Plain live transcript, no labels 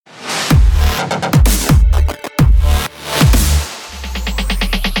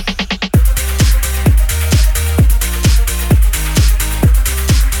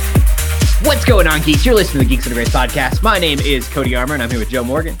on, geeks? You're listening to the Geeks and the Grace podcast. My name is Cody Armour, and I'm here with Joe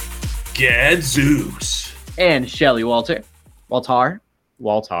Morgan. Gadzooks. And Shelly Walter. Waltar.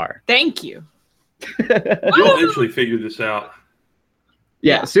 Thank you. You'll eventually figure this out.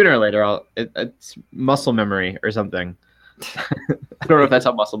 Yeah, sooner or later, it's muscle memory or something. I don't know if that's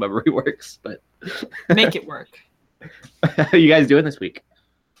how muscle memory works, but... Make it work. How are you guys doing this week?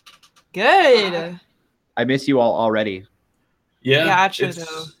 Good. I miss you all already. Yeah,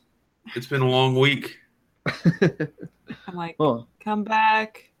 it's been a long week. I'm like, come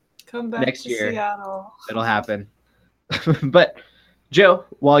back next to year. Seattle. It'll happen. But, Joe,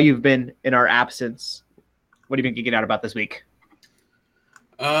 while you've been in our absence, what have you been geeking out about this week?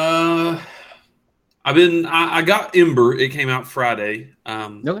 I got Ember. It came out Friday.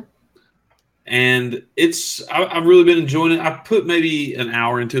 Okay. And I've really been enjoying it. I put maybe an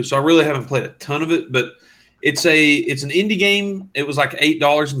hour into it, so I really haven't played a ton of it, but it's an indie game. It was like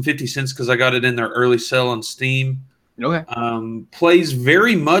 $8.50 because I got it in their early sale on Steam. Okay. Plays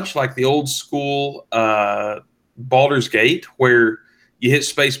very much like the old school Baldur's Gate, where you hit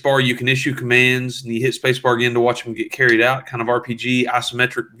spacebar, you can issue commands, and you hit spacebar again to watch them get carried out. Kind of RPG,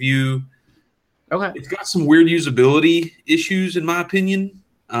 isometric view. Okay. It's got some weird usability issues, in my opinion.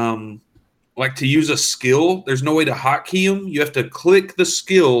 Like to use a skill, there's no way to hotkey them. You have to click the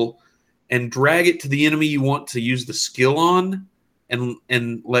skill and drag it to the enemy you want to use the skill on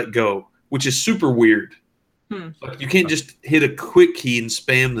and let go, which is super weird. Like you can't just hit a quick key and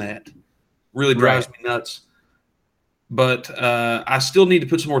spam that. Really drives me nuts. But I still need to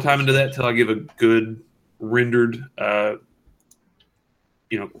put some more time into that until I give a good rendered,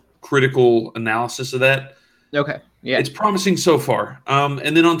 critical analysis of that. Okay. Yeah. It's promising so far.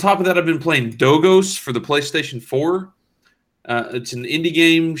 And then on top of that, I've been playing Dogos for the PlayStation 4. It's an indie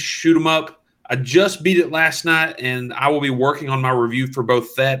game, shoot 'em up. I just beat it last night, and I will be working on my review for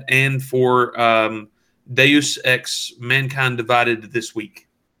both that and for Deus Ex Mankind Divided this week.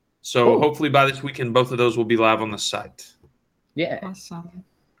 So hopefully by this weekend, both of those will be live on the site. Yeah. Awesome.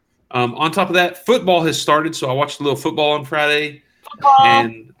 On top of that, football has started, so I watched a little football on Friday.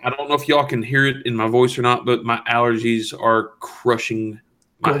 And I don't know if y'all can hear it in my voice or not, but my allergies are crushing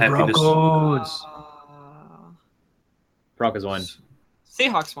my happiness. Broncos won.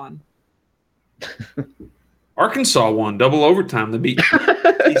 Seahawks won. Arkansas won double overtime. They beat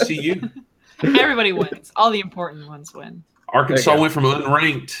TCU. Everybody wins. All the important ones win. Arkansas went from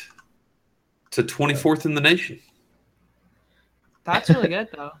unranked to 24th in the nation. That's really good,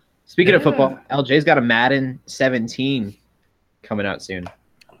 though. Speaking of football, LJ's got a Madden 17 coming out soon.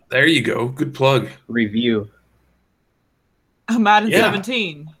 There you go. Good plug. Review. Madden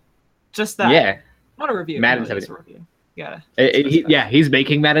 17. Just that. Yeah. Not a review. Madden really 17. a review. Yeah. He's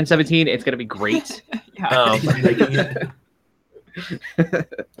making Madden 17. It's going to be great. What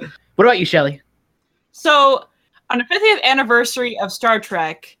about you, Shelly? So, on the 50th anniversary of Star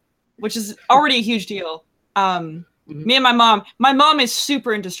Trek, which is already a huge deal, me and my mom is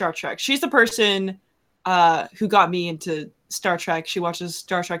super into Star Trek. She's the person who got me into Star Trek. She watches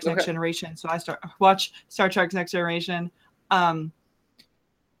Star Trek Next Generation, so I watch Star Trek Next Generation.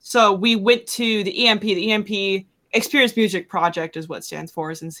 So we went to the EMP. The EMP, Experience Music Project, is what it stands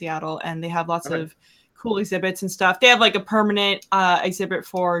for, is in Seattle, and they have lots of cool exhibits and stuff. They have like a permanent exhibit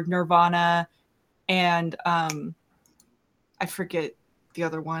for Nirvana, and I forget the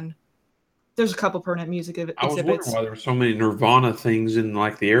other one. There's a couple permanent music exhibits. I was wondering why there were so many Nirvana things in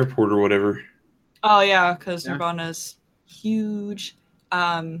like the airport or whatever. Oh yeah, because Nirvana's huge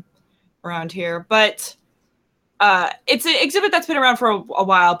around here. But it's an exhibit that's been around for a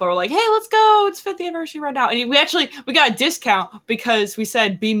while, but we're like, hey, let's go. It's 50th anniversary right now. And we got a discount because we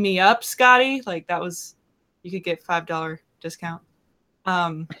said, beam me up, Scotty. Like that was, you could get $5 discount.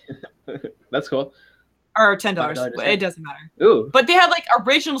 That's cool. Or $10. It doesn't matter. Ooh. But they had like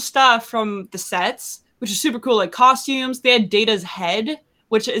original stuff from the sets, which is super cool. Like costumes. They had Data's head,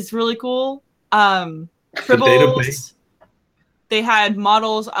 which is really cool. Tribbles. They had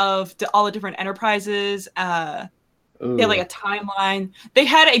models of all the different enterprises. They had like a timeline. They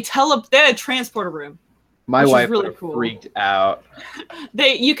had a transporter room. My wife really freaked out.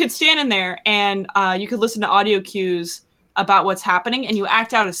 You could stand in there and you could listen to audio cues about what's happening, and you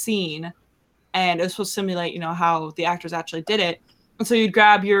act out a scene. And it was supposed to simulate, how the actors actually did it. And so you'd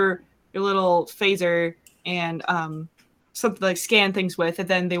grab your little phaser and something like scan things with, and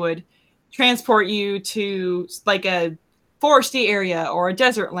then they would transport you to like a foresty area or a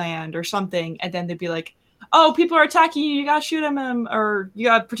desert land or something. And then they'd be like, oh, people are attacking you. You got to shoot them, or you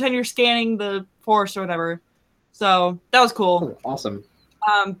got to pretend you're scanning the forest or whatever. So that was cool. Oh, awesome.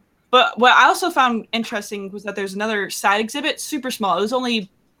 But what I also found interesting was that there's another side exhibit, super small. It was only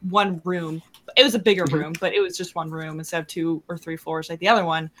one room. It was a bigger room, but it was just one room instead of 2 or 3 floors like the other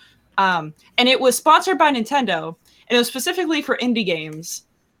one. And it was sponsored by Nintendo, and it was specifically for indie games.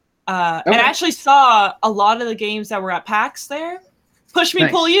 And I actually saw a lot of the games that were at PAX there. Push Me,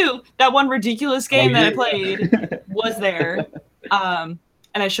 Pull You, that one ridiculous game that I played was there. And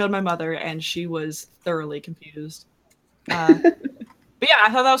I showed my mother, and she was thoroughly confused. But yeah,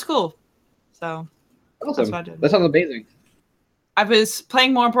 I thought that was cool. So Awesome. that's what I did. That sounds amazing. I was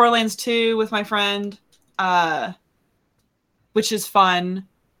playing more Borderlands 2 with my friend, which is fun.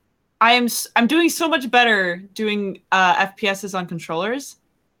 I'm doing so much better doing FPSs on controllers.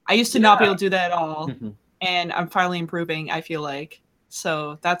 I used to not be able to do that at all, and I'm finally improving, I feel like.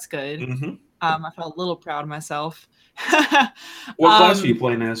 So that's good. Mm-hmm. I felt a little proud of myself. What class are you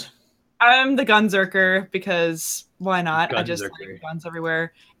playing as? I'm the Gunzerker because why not? I just like guns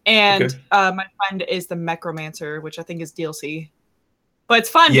everywhere. And my friend is the Mechromancer, which I think is DLC. But it's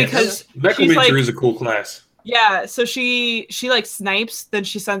fun because Mechromancer is a cool class. Yeah, so she like snipes, then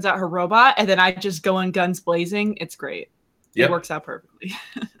she sends out her robot, and then I just go in guns blazing. It's great. It works out perfectly.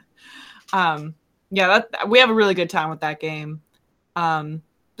 Yeah, we have a really good time with that game.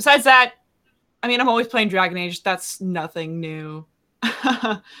 Besides that, I mean, I'm always playing Dragon Age. That's nothing new.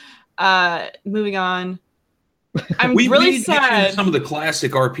 Moving on. I'm really sad. Some of the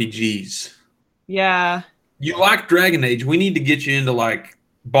classic RPGs. Yeah. You like Dragon Age? We need to get you into like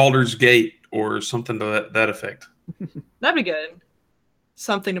Baldur's Gate or something to that effect. That'd be good.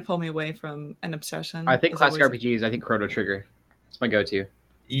 Something to pull me away from an obsession. I think classic RPGs. I think Chrono Trigger. It's my go-to.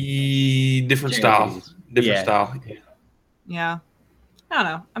 Different style. Different style. Yeah. I don't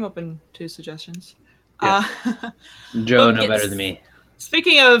know. I'm open to suggestions. Yeah. Joe no better than me.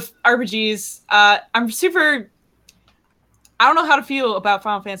 Speaking of RPGs, I'm super. I don't know how to feel about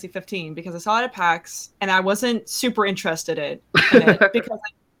Final Fantasy 15 because I saw it at PAX and I wasn't super interested in it because,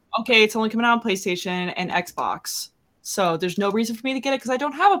 okay, it's only coming out on PlayStation and Xbox, so there's no reason for me to get it because I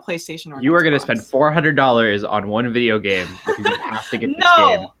don't have a PlayStation or. You are going to spend $400 on one video game because you have to get this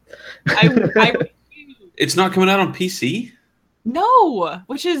game. I It's not coming out on PC? No,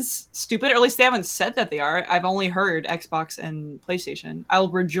 which is stupid. Or at least they haven't said that they are. I've only heard Xbox and PlayStation. I'll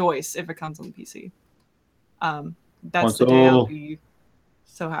rejoice if it comes on PC. That's the day I'll be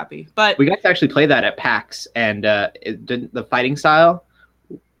so happy. But we got to actually play that at PAX, and the fighting style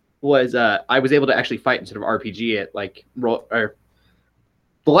was I was able to actually fight instead of RPG it like or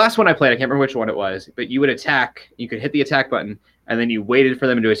the last one I played. I can't remember which one it was, but you would attack. You could hit the attack button, and then you waited for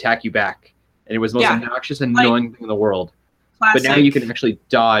them to attack you back, and it was the most obnoxious and annoying thing in the world. Classic. But now you can actually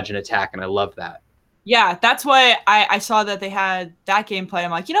dodge and attack, and I love that. Yeah, that's why I saw that they had that gameplay. I'm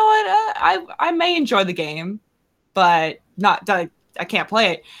like, you know what? I may enjoy the game, but I can't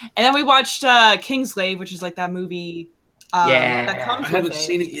play it. And then we watched Kingsglaive, which is like that movie. That comes I haven't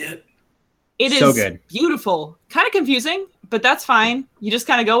seen it yet. It is so good. Beautiful. Kind of confusing, but that's fine. You just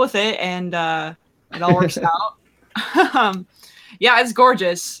kind of go with it, and it all works out. Yeah, it's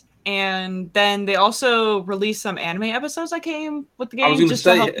gorgeous. And then they also released some anime episodes that came with the game just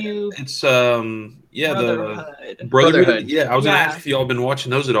to help you. It's the Brotherhood. Yeah, I was gonna ask if y'all been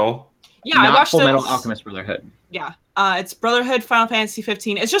watching those at all. Yeah, I watched Full Metal Alchemist Brotherhood. Yeah, it's Brotherhood Final Fantasy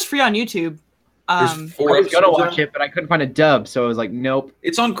 15. It's just free on YouTube. There's 4 I was gonna watch it, but I couldn't find a dub, so I was like, nope.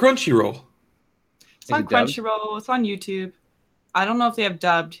 It's on Crunchyroll. It's on Crunchyroll. It's on YouTube. I don't know if they have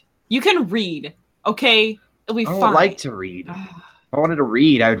dubbed. You can read, okay? It'll be fine. I don't like to read. If I wanted to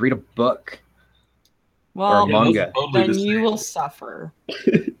read, I would read a book. Well, or a manga. Then you will suffer.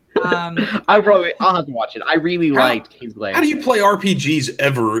 I'll have to watch it. I really liked Kingsglaive. How do you play RPGs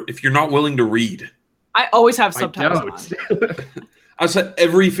ever if you're not willing to read? I always have subtitles on. I said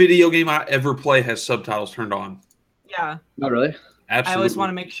every video game I ever play has subtitles turned on. Yeah. Oh, really? Absolutely. I always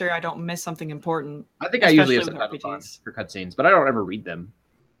want to make sure I don't miss something important. I think I usually have subtitles on for cutscenes, but I don't ever read them.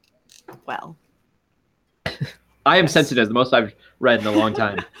 Well. I am sensitive, the most I've read in a long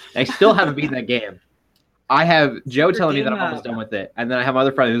time. I still haven't beaten that game. I have Joe telling me that I'm almost done with it, and then I have my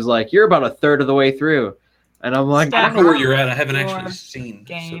other friend who's like, "You're about a third of the way through," and I'm like, "I don't know where you're at. I haven't actually seen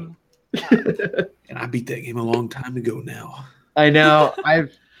game." So. And I beat that game a long time ago now. I know.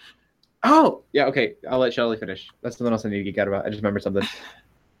 Oh yeah. Okay, I'll let Shelly finish. That's something else I need to geek out about. I just remembered something.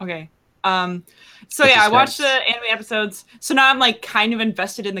 Okay. So yeah, I watched the anime episodes. So now I'm like kind of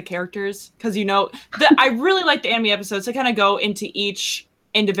invested in the characters because I really like the anime episodes. They kind of go into each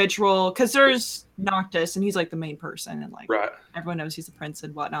individual because there's Noctis and he's like the main person and like everyone knows he's the prince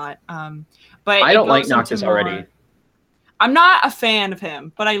and whatnot. But I don't like Noctis already. I'm not a fan of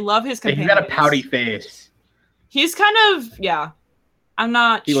him, but I love his companions. He's got a pouty face. He's kind of I'm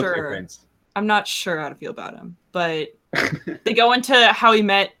not he sure. Looks like Prince. I'm not sure how to feel about him, but They go into how he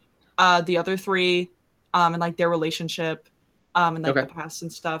met the other three, and like their relationship, and like the past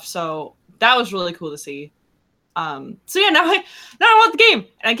and stuff. So that was really cool to see. So yeah, now I want the game,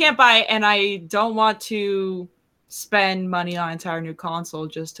 and I can't buy it, and I don't want to spend money on an entire new console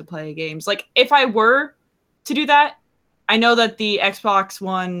just to play games. Like if I were to do that, I know that the Xbox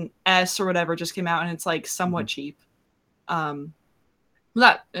One S or whatever just came out, and it's like somewhat cheap.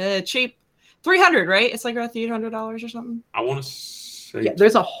 Not cheap, $300, right? It's like around $300 or something. I want to say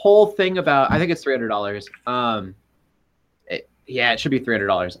there's a whole thing about. I think it's $300. It should be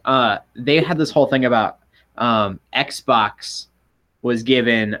 $300. They had this whole thing about Xbox was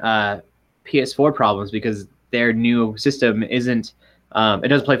given PS4 problems because their new system isn't. It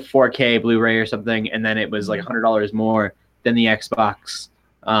doesn't play 4K Blu-ray or something, and then it was like $100 more than the Xbox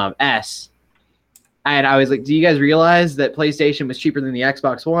S. And I was like, do you guys realize that PlayStation was cheaper than the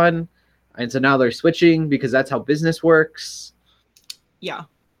Xbox One? And so now they're switching because that's how business works. Yeah.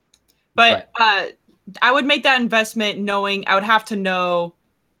 But I would make that investment knowing I would have to know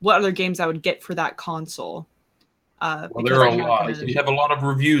what other games I would get for that console. Well, there are a lot. You have a lot of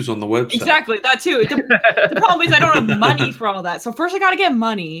reviews on the website. Exactly, that too. The problem is I don't have money for all that. So first I got to get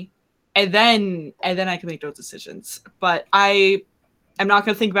money, and then I can make those decisions. But I am not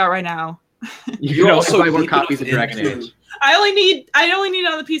going to think about it right now. You can also buy more copies of Dragon Age. I only need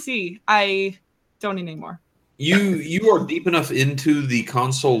it on the PC. I don't need any more. You are deep enough into the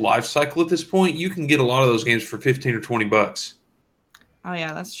console life cycle at this point. You can get a lot of those games for $15 or $20. Oh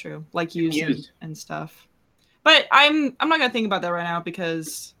yeah, that's true. Like used and stuff. But I'm not gonna think about that right now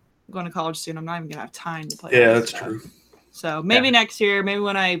because I'm going to college soon. I'm not even gonna have time to play. Yeah, that's true. So maybe next year, maybe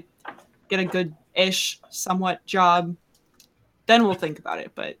when I get a good-ish, somewhat job, then we'll think about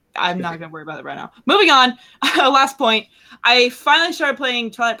it. But I'm not gonna worry about it right now. Moving on. Last point. I finally started playing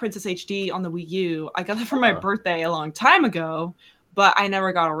Twilight Princess HD on the Wii U. I got that for my birthday a long time ago, but I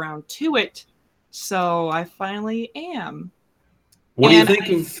never got around to it. So I finally am. What do you think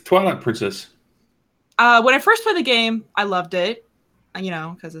of Twilight Princess? When I first played the game, I loved it,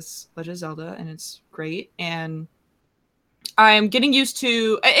 because it's Legend of Zelda and it's great. And I'm getting used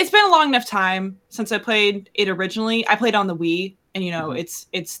to. It's been a long enough time since I played it originally. I played on the Wii, and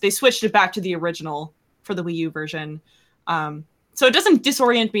it's they switched it back to the original for the Wii U version. So it doesn't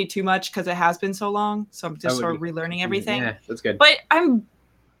disorient me too much because it has been so long. So I'm just sort of relearning everything. Yeah, that's good. But I'm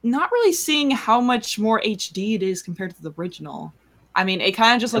not really seeing how much more HD it is compared to the original. I mean, it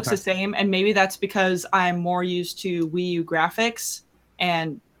kind of just looks the same, and maybe that's because I'm more used to Wii U graphics,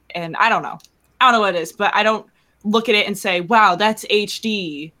 and I don't know. I don't know what it is, but I don't look at it and say, wow, that's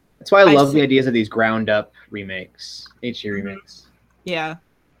HD. That's why I love the ideas of these ground-up remakes, HD remakes. Yeah.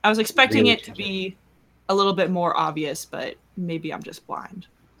 I was expecting it to be a little bit more obvious, but maybe I'm just blind.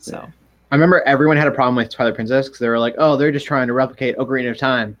 So yeah. I remember everyone had a problem with Twilight Princess because they were like, oh, they're just trying to replicate Ocarina of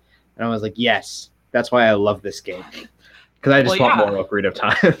Time. And I was like, yes, that's why I love this game. Because I just want more Ocarina of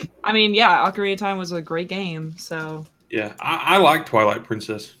Time. I mean, yeah, Ocarina of Time was a great game, so... Yeah, I like Twilight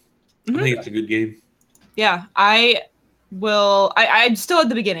Princess. I think it's a good game. Yeah, I'm still at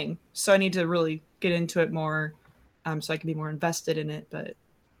the beginning, so I need to really get into it more so I can be more invested in it, but...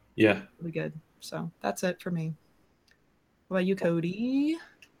 Yeah. Really good. So, that's it for me. What about you, Cody?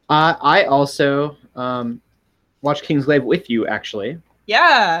 I also watched Kingsglaive with you, actually.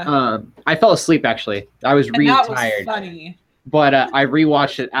 Yeah. I fell asleep, actually. I was really tired. Funny. But I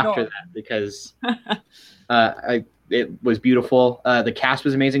rewatched it after that because it was beautiful. The cast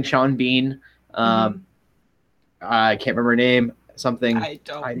was amazing. Sean Bean. I can't remember her name. Something. I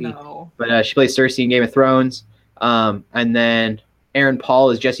don't know. But she plays Cersei in Game of Thrones. And then Aaron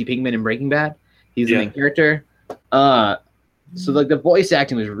Paul is Jesse Pinkman in Breaking Bad. He's the main character. So the voice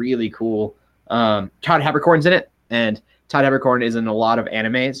acting was really cool. Todd Haberkorn's in it, and Todd Haberkorn is in a lot of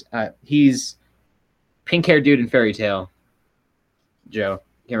animes. He's pink-haired dude in Fairy Tail. Joe.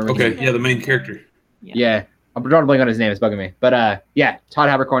 Can't remember his name. The main character. Yeah. I'm drawing a blank on his name. It's bugging me. But Todd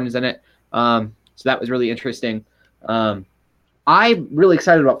Haberkorn is in it. So that was really interesting. I'm really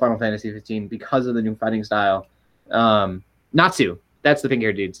excited about Final Fantasy 15 because of the new fighting style. Natsu. That's the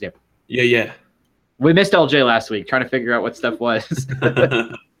pink-haired dude's name. Yeah. We missed LJ last week trying to figure out what stuff was.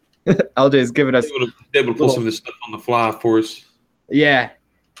 LJ is giving us able to pull some of this stuff on the fly for us. Yeah.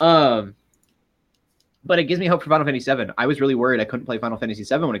 But it gives me hope for Final Fantasy 7. I was really worried I couldn't play Final Fantasy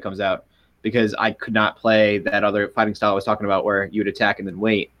 7 when it comes out because I could not play that other fighting style I was talking about where you would attack and then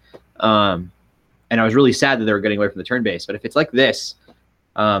wait. And I was really sad that they were getting away from the turn-based. But if it's like this,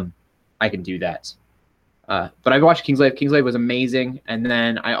 I can do that. But I watched Kingsglaive. Kingsglaive was amazing. And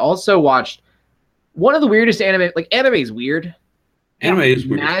then I also watched one of the weirdest anime. Like, anime is weird. Anime is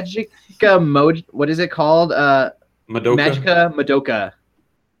weird. Magica Mode. What is it called? Madoka. Magica Madoka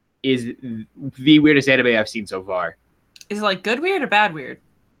is the weirdest anime I've seen so far. Is it like good weird or bad weird?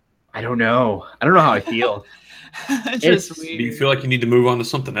 I don't know. I don't know how I feel. It's It's- just Do you weird. feel like you need to move on to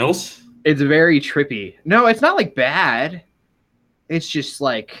something else? It's very trippy. No, it's not like bad. It's just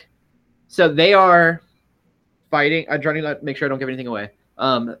like, so they are fighting. I'm trying to make sure I don't give anything away.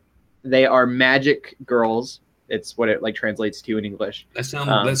 They are magic girls. It's what it like translates to in English. That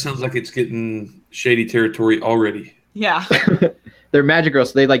sounds like it's getting shady territory already. Yeah. They're magic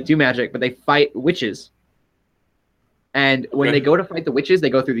girls, so they like do magic, but they fight witches. And when Okay. they go to fight the witches, they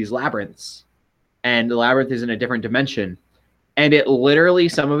go through these labyrinths, and the labyrinth is in a different dimension. And it literally,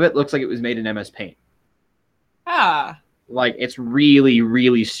 some of it looks like it was made in MS Paint. Ah. Like it's really,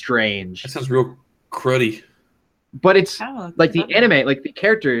 really strange. That sounds real cruddy. But it's Kinda like the looks anime, like the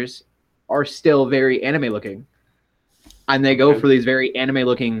characters are still very anime looking, and they go Okay. for these very anime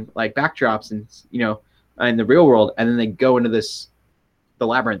looking like backdrops, and in the real world, and then they go into the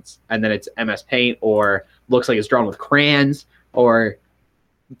labyrinths, and then it's MS Paint or looks like it's drawn with crayons or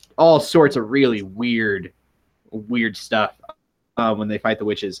all sorts of really weird stuff when they fight the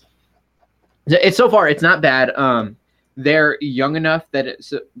witches. It's so far it's not bad. They're young enough that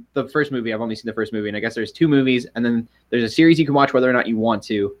it's the first movie. I've only seen the first movie, and I guess there's 2 movies, and then there's a series you can watch whether or not you want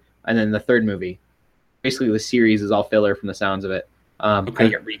to, and then the third movie. Basically, the series is all filler from the sounds of it. I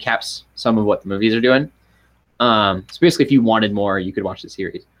think it recaps some of what the movies are doing. So basically, if you wanted more, you could watch the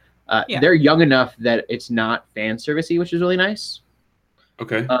series. Yeah. They're young enough that it's not fan servicey, which is really nice.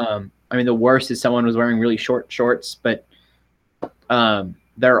 Okay. I mean, the worst is someone was wearing really short shorts, but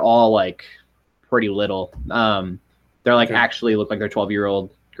they're all like pretty little. They're like Okay. actually look like they're 12-year-old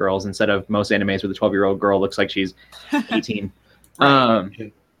girls instead of most animes where the 12-year-old girl looks like she's 18.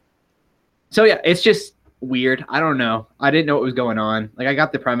 Okay. So yeah, it's just weird. I don't know. I didn't know what was going on. Like I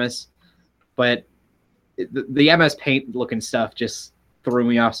got the premise, but the MS Paint looking stuff just threw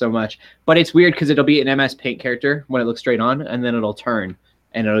me off so much. But it's weird because it'll be an MS Paint character when it looks straight on, and then it'll turn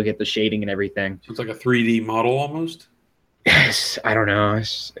and it'll get the shading and everything. So it's like a 3D model almost. Yes, I don't know.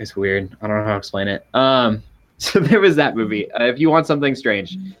 It's weird. I don't know how to explain it. So there was that movie. If you want something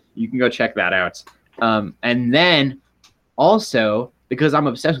strange, you can go check that out. And then also because I'm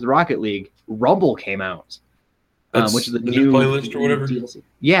obsessed with Rocket League, Rumble came out, which is the new playlist or whatever. DLC.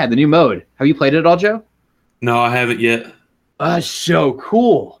 Yeah, the new mode. Have you played it at all, Joe? No, I haven't yet. So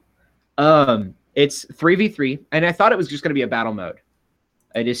cool. It's 3v3, and I thought it was just going to be a battle mode.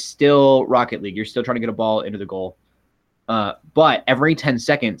 It is still Rocket League. You're still trying to get a ball into the goal. But every 10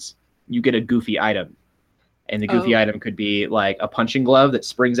 seconds, you get a goofy item. And the goofy item could be like a punching glove that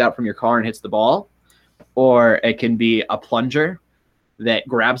springs out from your car and hits the ball. Or it can be a plunger that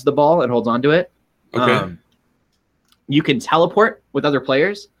grabs the ball and holds onto it. Okay. You can teleport with other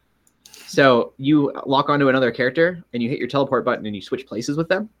players. So you lock onto another character and you hit your teleport button and you switch places with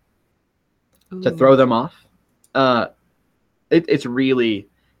them to throw them off. It's really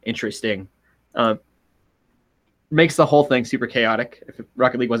interesting. Makes the whole thing super chaotic. If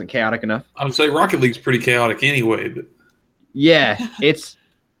Rocket League wasn't chaotic enough, I would say Rocket League's pretty chaotic anyway, but yeah, it's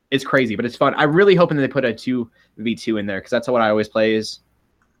crazy, but it's fun. I'm really hoping that they put a 2v2 in there because that's what I always play is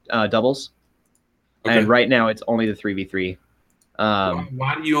doubles. okay. And right now it's only the 3v3.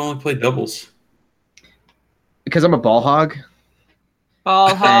 Why do you only play doubles? Because I'm a ball hog.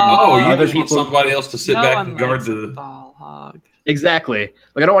 Ball hog. Oh, you other just want people- somebody else to sit No back one and guard likes the. ball hog. Exactly.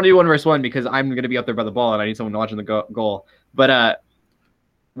 Like I don't want to do 1v1 because I'm going to be up there by the ball and I need someone watching the goal. But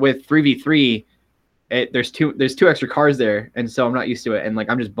with 3v3, there's two extra cars there, and so I'm not used to it. And like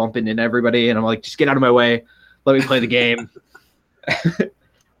I'm just bumping into everybody, and I'm like, just get out of my way, let me play the game.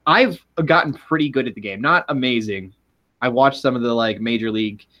 I've gotten pretty good at the game, not amazing. I watched some of the like Major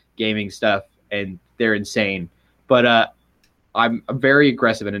League Gaming stuff, and they're insane. But I'm very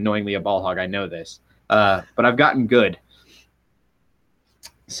aggressive and annoyingly a ball hog. I know this, but I've gotten good.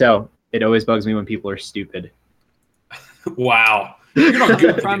 So it always bugs me when people are stupid. Wow. You're not good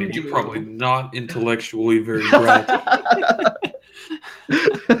at From the game. you. You're probably not intellectually very bright.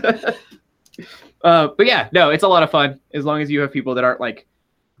 But yeah, no, it's a lot of fun as long as you have people that aren't like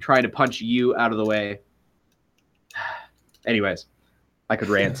trying to punch you out of the way. Anyways, I could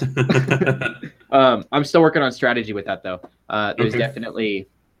rant. I'm still working on strategy with that though. There's Okay. definitely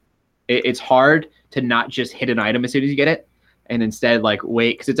it's hard to not just hit an item as soon as you get it and instead like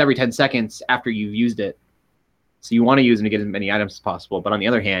wait because it's every 10 seconds after you've used it. So you want to use it to get as many items as possible. But on the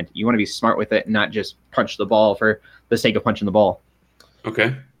other hand, you want to be smart with it and not just punch the ball for the sake of punching the ball.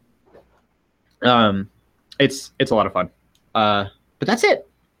 Okay. It's a lot of fun. But that's it.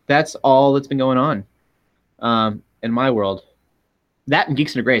 That's all that's been going on in my world. That and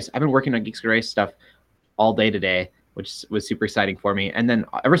Geeks and Grace. I've been working on Geeks and Grace stuff all day today. which was super exciting for me. And then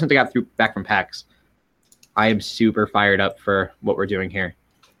ever since I got back from PAX, I am super fired up for what we're doing here.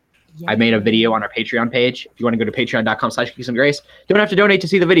 I made a video on our Patreon page. If you want to go to patreon.com/cookiesandgrace, you don't have to donate to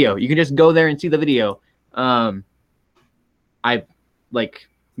see the video. You can just go there and see the video. I like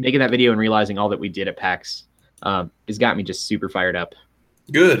making that video and realizing all that we did at PAX has got me just super fired up.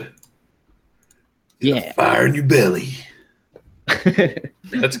 Good. Yeah. Fire in your belly.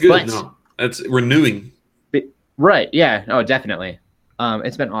 That's good. No, that's renewing. Right. Yeah. Oh, definitely.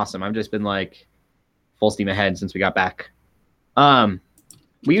 It's been awesome. I've just been like full steam ahead since we got back.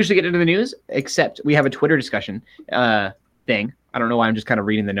 We usually get into the news, except we have a Twitter discussion thing. I don't know why I'm just kind of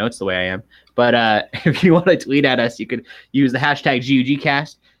reading the notes the way I am. But if you want to tweet at us, you could use the hashtag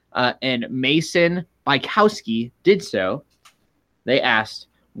GUGcast. And Mason Bykowski did so. They asked,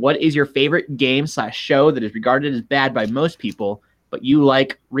 what is your favorite game/show that is regarded as bad by most people, but you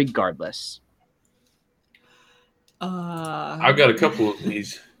like regardless? I've got a couple of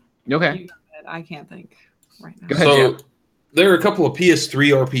these. Okay. I can't think right now. Go ahead, So Jeff. there are a couple of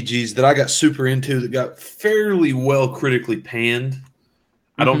PS3 RPGs that I got super into that got fairly well critically panned.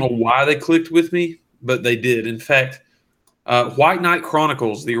 I don't know why they clicked with me, but they did. In fact, White Knight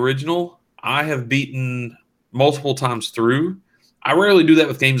Chronicles, the original, I have beaten multiple times through. I rarely do that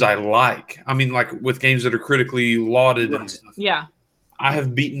with games I like. I mean, like with games that are critically lauded and stuff. Yeah. I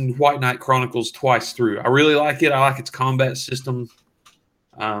have beaten White Knight Chronicles twice through. I really like it. I like its combat system.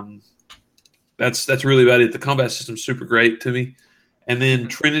 That's really about it. The combat system's super great to me. And then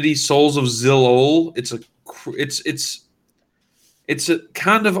Trinity Souls of Zilol. It's a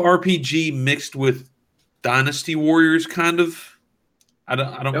kind of RPG mixed with Dynasty Warriors kind of. I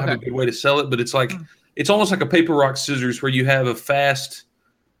don't have a good way to sell it, but it's like it's almost like a paper rock scissors where you have a fast,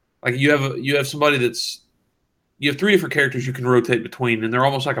 like you have somebody that's, you have three different characters you can rotate between, and they're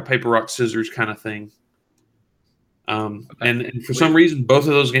almost like a paper rock scissors kind of thing. And for some reason, both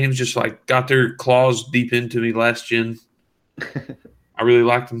of those games just like got their claws deep into me last gen. I really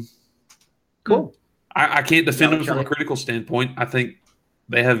liked them. Cool. I can't defend them from a critical standpoint. I think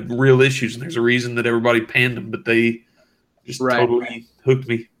they have real issues, and there's a reason that everybody panned them, but they just totally hooked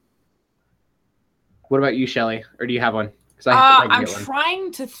me. What about you, Shelly? Or do you have one? I'm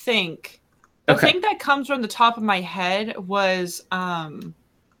trying to think. The thing that comes from the top of my head was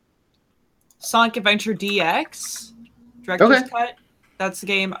Sonic Adventure DX, Director's Cut. That's the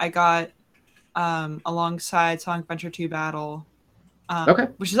game I got alongside Sonic Adventure 2 Battle,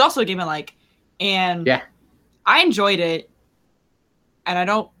 which is also a game I like. And I enjoyed it, and I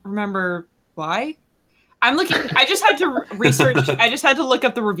don't remember why. I just had to research. I just had to look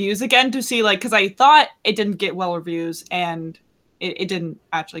up the reviews again to see, like, because I thought it didn't get well reviews, and it didn't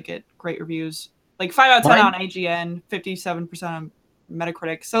actually get great reviews. Like 5 out of 10 on IGN, 57% on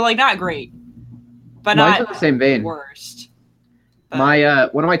Metacritic. So like not great, but not the same vein. Worst. But My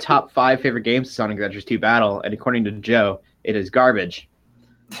one of my top 5 favorite games is Sonic Adventures 2 Battle, and according to Joe, it is garbage.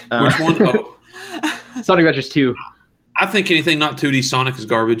 Which one? Oh, Sonic Adventures 2. I think anything not 2D Sonic is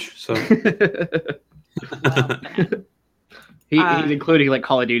garbage. So he's including like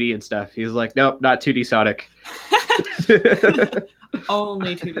Call of Duty and stuff. He's like, nope, not 2D Sonic.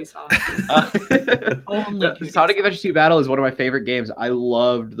 Only 2D Sonic. Only 2D Sonic Adventures 2 Battle is one of my favorite games. I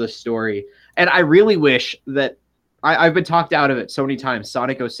loved the story, and I really wish that I've been talked out of it so many times.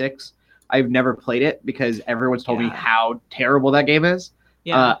 Sonic 06, I've never played it because everyone's told me how terrible that game is.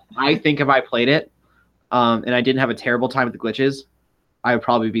 Yeah. I think if I played it, and I didn't have a terrible time with the glitches, I would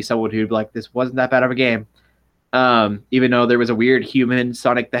probably be someone who'd be like, this wasn't that bad of a game. Even though there was a weird human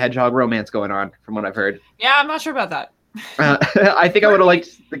Sonic the Hedgehog romance going on, from what I've heard. Yeah, I'm not sure about that. I think I would have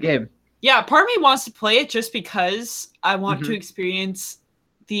liked the game. Yeah, part of me wants to play it just because I want to experience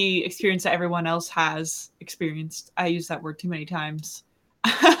the experience that everyone else has experienced. I use that word too many times.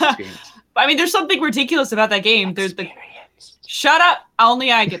 I mean, there's something ridiculous about that game. There's shut up.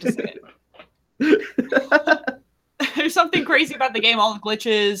 Only I get to say it. There's something crazy about the game, all the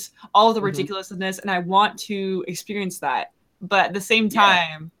glitches, all of the ridiculousness, and I want to experience that. But at the same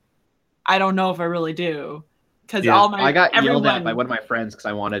time, I don't know if I really do. Because I got yelled at by one of my friends because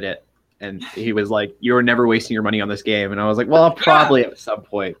I wanted it. And he was like, you're never wasting your money on this game. And I was like, well, I'll probably at some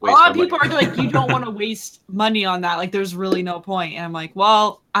point waste a lot of people are like, you don't want to waste money on that. Like, there's really no point. And I'm like,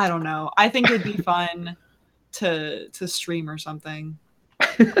 well, I don't know. I think it'd be fun to stream or something.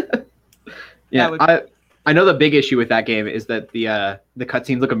 I know the big issue with that game is that the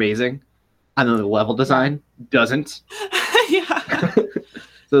cutscenes look amazing, and then the level design doesn't.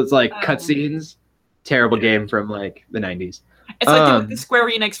 So it's like cutscenes, terrible game from like the 90s. It's like the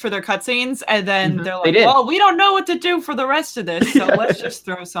Square Enix for their cutscenes, and then they're like, well, we don't know what to do for the rest of this, so let's just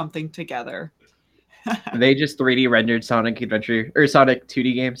throw something together. They just 3D rendered Sonic Adventure or Sonic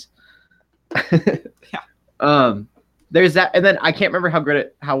 2D games. There's that, and then I can't remember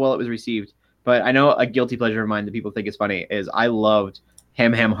how well it was received, but I know a guilty pleasure of mine that people think is funny is I loved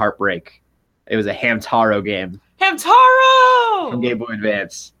Ham Ham Heartbreak. It was a Hamtaro game Hamtaro from Game Boy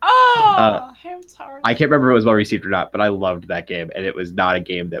Advance. Oh, Hamtaro. I can't remember if it was well received or not, but I loved that game, and it was not a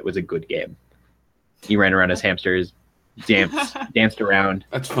game that was a good game. You ran around as hamsters, danced around,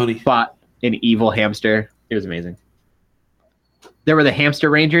 That's funny. fought an evil hamster. It was amazing. There were the Hamster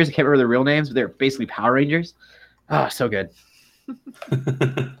Rangers. I can't remember their real names, but they're basically Power Rangers. Oh, so good.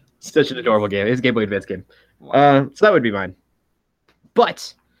 Such an adorable game. It's a Game Boy Advance game. So that would be mine.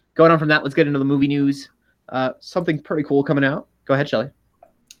 But going on from that, let's get into the movie news. Something pretty cool coming out. Go ahead, Shelly.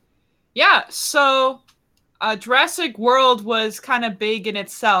 Yeah, so Jurassic World was kind of big in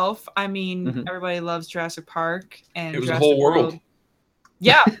itself. I mean, everybody loves Jurassic Park. And It was Jurassic a whole world.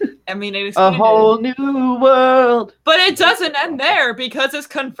 Yeah, I mean, it A expanded. whole new world. But it doesn't end there because it's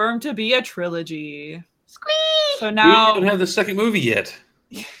confirmed to be a trilogy. Squeak! So We now, don't have the second movie yet.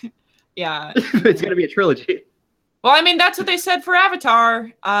 yeah. It's gonna be a trilogy. Well, I mean, that's what they said for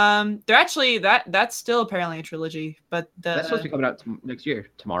Avatar. They're actually that's still apparently a trilogy, but That's supposed to be coming out next year.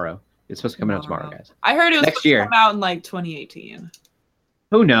 Tomorrow. It's supposed to come out tomorrow, guys. I heard it was next supposed to year. come out in like 2018.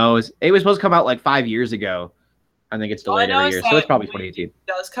 Who knows? It was supposed to come out like 5 years ago. I think it's All I delayed know every is year, so that it's probably when 2018. it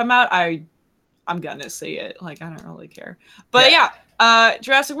does come out, I'm gonna see it. Like, I don't really care. But yeah,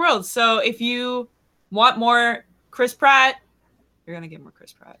 Jurassic World. So if you want more Chris Pratt, you're gonna get more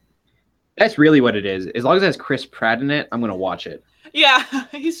Chris Pratt. That's really what it is. As long as it has Chris Pratt in it, I'm gonna watch it. Yeah,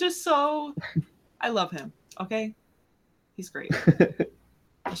 he's just so. I love him. Okay, he's great.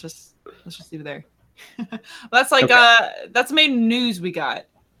 let's just leave it there. That's like that's the main news we got.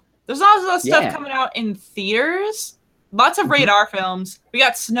 There's also stuff coming out in theaters. Lots of rated R films. We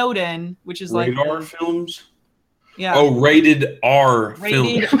got Snowden, which is Rated like R films? Yeah. Oh, rated R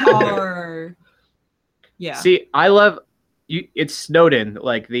Rated films. R. Yeah. See, I love you. It's Snowden,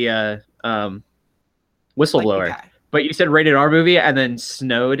 like the whistleblower. Like the But you said rated R movie and then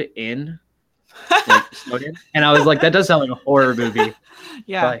snowed in, like snowed in, and I was like, that does sound like a horror movie.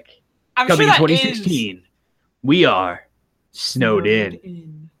 yeah. Like I'm coming sure in that 2016, we are snowed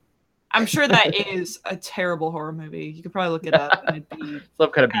in. I'm sure that is a terrible horror movie. You could probably look it up and it'd be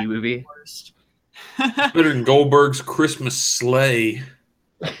Some kind of B movie. worst. Better than Goldberg's Christmas Sleigh.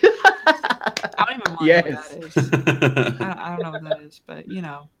 I don't even want Yes. to know what that is. I don't know what that is, but you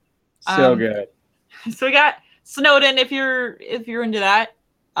know. So good. So we got Snowden if you're into that.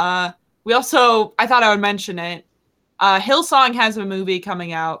 We also, I thought I would mention it. Hillsong has a movie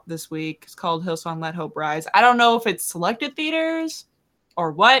coming out this week. It's called Hillsong Let Hope Rise. I don't know if it's selected theaters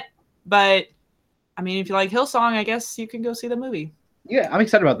or what, but I mean, if you like Hillsong, I guess you can go see the movie. Yeah, I'm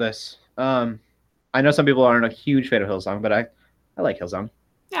excited about this. I know some people aren't a huge fan of Hillsong, but I like Hillsong.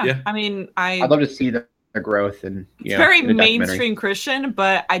 Yeah. I mean, I'd love to see the growth and it's very mainstream Christian,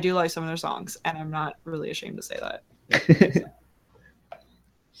 but I do like some of their songs, and I'm not really ashamed to say that.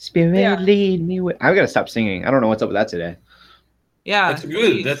 Spirit lead me. I gotta stop singing. I don't know what's up with that today. Yeah, That's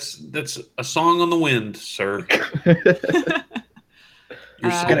good. That's a song on the wind, sir. You're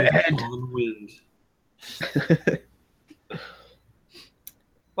singing gonna a end. song on the wind.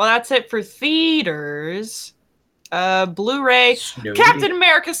 Well, that's it for theaters. Blu-ray, Snowden. Captain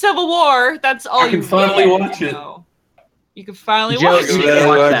America: Civil War. That's all I can you finally get. watch it. No. You can finally Joe, watch you need Yeah, to it.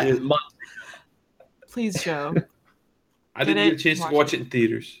 watch watch that. it. Please, Joe. I didn't Get get it? a chance to Watch watch it in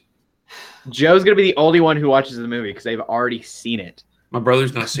theaters. Joe's gonna be the only one who watches the movie because they've already seen it. My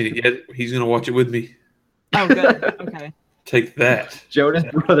brother's not seen it yet. He's gonna watch it with me. Oh, good. Okay. Take that. Joe and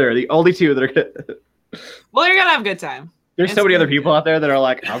his brother are the only two that are gonna. Well, you're gonna have a good time. There's It's so many other good. people out there that are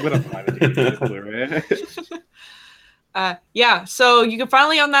like, I'm gonna find it. Blu-ray. Yeah, so you can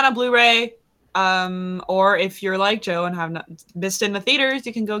finally own that on Blu-ray. Or if you're like Joe and have not missed it in the theaters,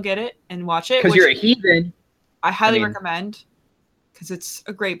 you can go get it and watch it. Because which you're a heathen. I highly mean- recommend because it's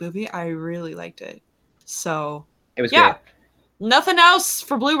a great movie. I really liked it. So It was yeah, great. nothing else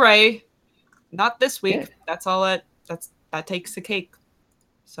for Blu-ray. Not this week. Yeah. That's all that takes the cake.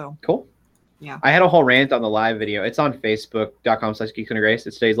 So Cool. Yeah. I had a whole rant on the live video. It's on facebook.com/geeks under grace.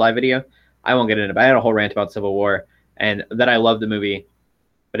 It's today's live video. I won't get into it, but I had a whole rant about Civil War and that I loved the movie,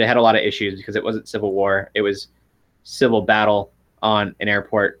 but it had a lot of issues because it wasn't Civil War. It was civil battle on an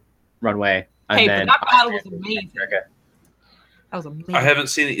airport runway. And hey, but then that battle was amazing. America. That was amazing. I haven't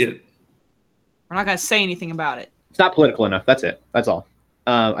seen it yet. We're not gonna say anything about it. It's not political enough. That's it. That's all.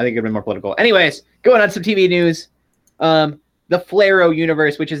 I think it would be more political. Anyways, going on some TV news. The Flaro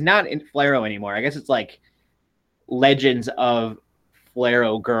universe, which is not in Flaro anymore. I guess it's like Legends of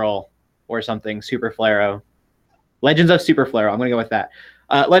Flaro Girl or something. Super Flaro. Legends of Super Flaro. I'm going to go with that.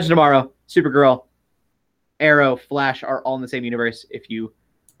 Legend of Tomorrow, Supergirl, Arrow, Flash are all in the same universe. If you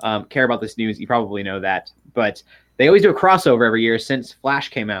care about this news, you probably know that. But they always do a crossover every year since Flash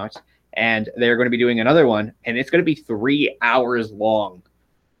came out. And they're going to be doing another one. And it's going to be 3 hours long.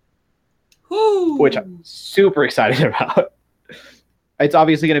 Woo. Which I'm super excited about. It's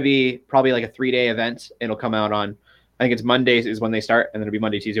obviously going to be probably like a 3-day event. It'll come out on, I think it's Mondays is when they start. And then it'll be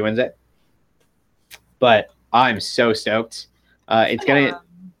Monday, Tuesday, Wednesday. But I'm so stoked. It's going to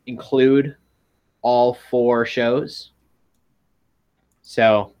include all 4 shows.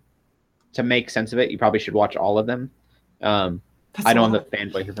 So to make sense of it, you probably should watch all of them. I know I'm the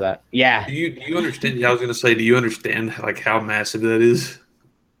fanboy for that. Yeah. Do you understand? I was going to say, do you understand like how massive that is?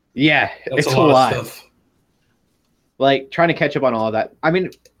 Yeah, That's it's a lot of of stuff. Like trying to catch up on all of that. I mean,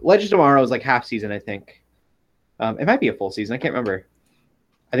 Legends of Tomorrow is like half season, I think. It might be a full season. I can't remember.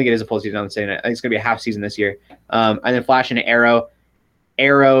 I think it is a full season. I'm saying it. I think it's going to be a half season this year. And then Flash and Arrow.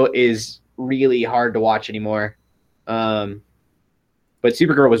 Arrow is really hard to watch anymore. But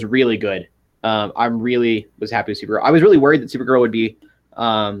Supergirl was really good. I'm really was happy with Supergirl. I was really worried that Supergirl would be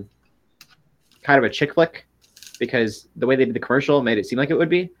kind of a chick flick because the way they did the commercial made it seem like it would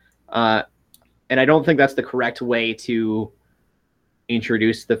be. And I don't think that's the correct way to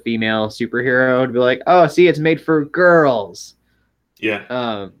introduce the female superhero, to be like, oh, see, it's made for girls.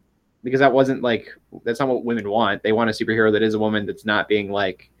 Yeah. Because that wasn't like, that's not what women want. They want a superhero that is a woman that's not being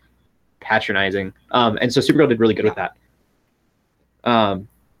like patronizing. And so Supergirl did really good with that.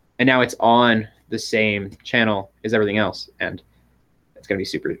 And now it's on the same channel as everything else. And it's going to be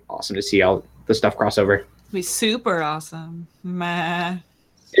super awesome to see all the stuff cross over. It'll be super awesome. Meh.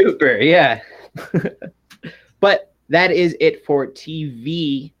 Super, yeah. But that is it for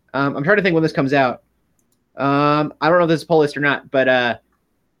TV. I'm trying to think when this comes out. I don't know if this is poll list or not, but Agents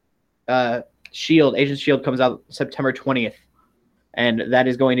of S.H.I.E.L.D. comes out September 20th. And that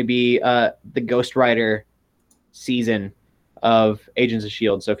is going to be the Ghost Rider season of Agents of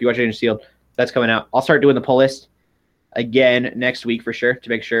S.H.I.E.L.D. So if you watch Agents of S.H.I.E.L.D., that's coming out. I'll start doing the poll list again next week for sure to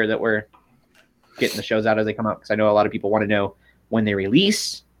make sure that we're getting the shows out as they come out, because I know a lot of people want to know when they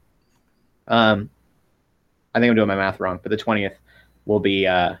release. I think I'm doing my math wrong, but the 20th will be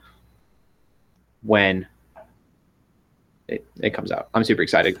when it comes out. I'm super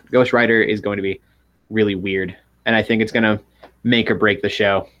excited. Ghost Rider is going to be really weird, and I think it's going to make or break the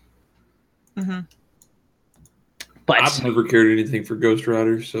show. Mm-hmm. But I've never cared anything for Ghost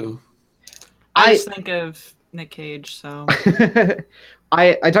Rider, so I just think of Nick Cage, so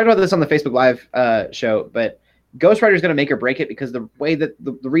I talked about this on the Facebook Live show, but Ghost Rider is going to make or break it, because the way that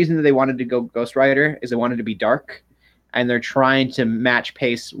the reason that they wanted to go Ghost Rider is they wanted to be dark, and they're trying to match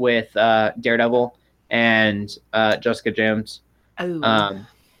pace with Daredevil and Jessica Jones,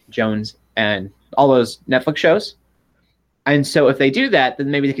 Jones, and all those Netflix shows. And so if they do that,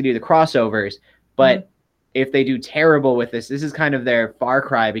 then maybe they can do the crossovers. But if they do terrible with this is kind of their Far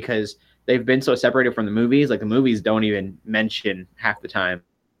Cry, because they've been so separated from the movies. Like the movies don't even mention half the time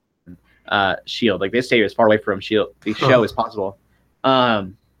S.H.I.E.L.D. Like they stay as far away from S.H.I.E.L.D. the show as possible.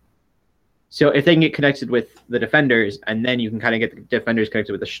 So if they can get connected with the Defenders, and then you can kind of get the Defenders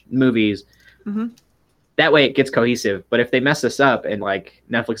connected with the movies, that way it gets cohesive. But if they mess this up and like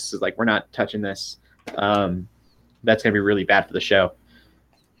Netflix is like, we're not touching this, that's going to be really bad for the show.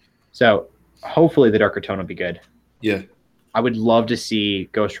 So hopefully the darker tone will be good. yeah. I would love to see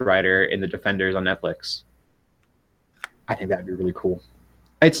Ghost Rider in the Defenders on Netflix. I think that would be really cool.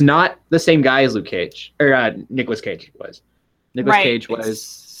 It's not the same guy as Luke Cage, or Nicolas Cage was. Nicolas Cage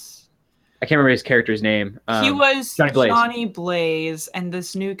was, I can't remember his character's name. He was Johnny Blaze. Johnny Blaze, and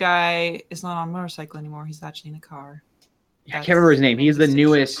this new guy is not on a motorcycle anymore. He's actually in a car. I can't remember his name. He is the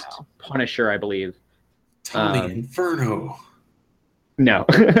newest Punisher, I believe. Tommy Inferno. No.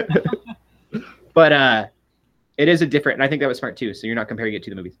 But it is a different, and I think that was smart too, so you're not comparing it to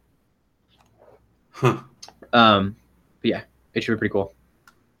the movies. But yeah, it should be pretty cool.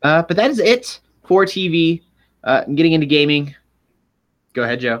 But that is it for TV. Getting into gaming. Go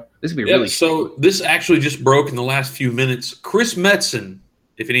ahead, Joe. This would be really So this actually just broke in the last few minutes. Chris Metzen,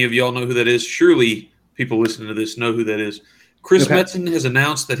 if any of y'all know who that is, surely people listening to this know who that is. Chris Metzen has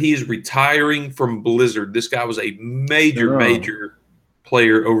announced that he is retiring from Blizzard. This guy was a major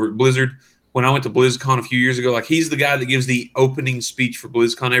player over at Blizzard. When I went to BlizzCon a few years ago, like he's the guy that gives the opening speech for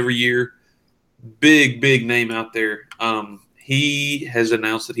BlizzCon every year. Big name out there. He has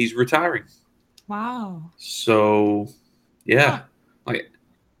announced that he's retiring. Wow. So, yeah, like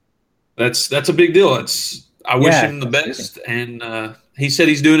that's a big deal. I wish him the best, and he said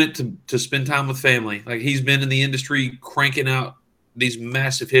he's doing it to spend time with family. Like he's been in the industry cranking out these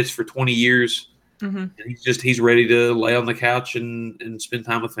massive hits for 20 years. Mm-hmm. And he's ready to lay on the couch and spend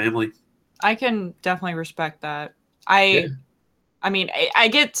time with family. I can definitely respect that. I mean, I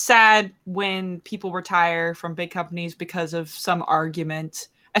get sad when people retire from big companies because of some argument,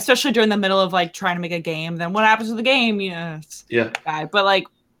 especially during the middle of like trying to make a game. Then what happens to the game? It's bad. But like,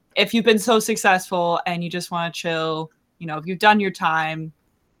 if you've been so successful and you just want to chill, if you've done your time,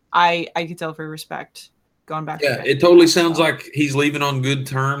 I can definitely respect going back. Yeah, it totally sounds like he's leaving on good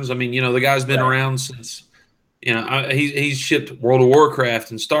terms. I mean, the guy's been around since. He's shipped World of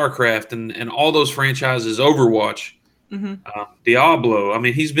Warcraft and StarCraft and all those franchises, Overwatch. Diablo. I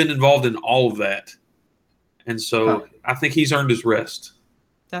mean, he's been involved in all of that. And so I think he's earned his rest.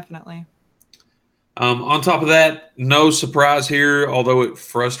 Definitely. On top of that, no surprise here, although it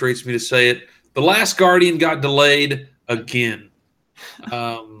frustrates me to say it. The Last Guardian got delayed again.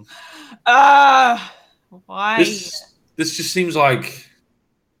 Why? This just seems like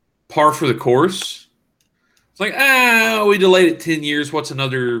par for the course. It's like, we delayed it 10 years. What's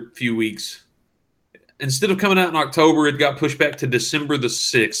another few weeks? Instead of coming out in October, it got pushed back to December the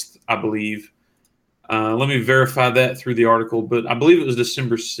 6th, I believe. Let me verify that through the article, but I believe it was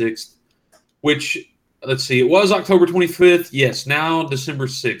December 6th, which, let's see, it was October 25th. Yes, now December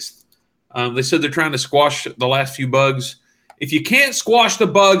 6th. They said they're trying to squash the last few bugs. If you can't squash the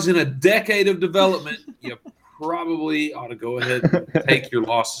bugs in a decade of development, you probably ought to go ahead and take your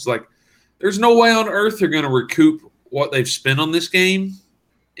losses. Like, there's no way on earth they're going to recoup what they've spent on this game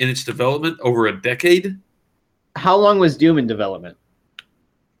in its development over a decade. How long was Doom in development?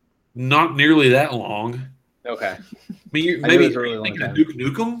 Not nearly that long. Okay. I mean, Maybe you're really thinking of Duke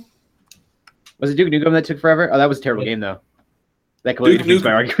Nukem? Was it Duke Nukem that took forever? Oh, that was a terrible game, though. That completely defeats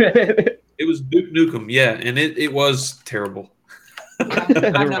my argument. It was Duke Nukem, yeah, and it was terrible. I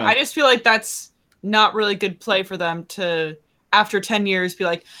don't know. I just feel like that's not really good play for them to, after 10 years, be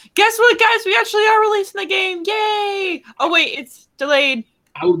like, guess what, guys? We actually are releasing the game. Yay! Oh, wait, it's delayed.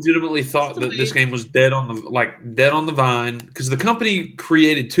 I legitimately thought that this game was dead on the vine because the company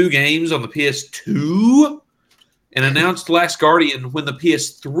created 2 games on the PS2 and announced Last Guardian when the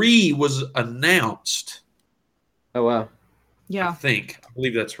PS3 was announced. Oh wow! Yeah, I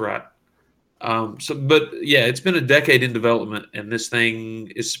believe that's right. But yeah, it's been a decade in development, and this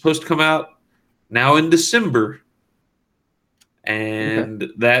thing is supposed to come out now in December. And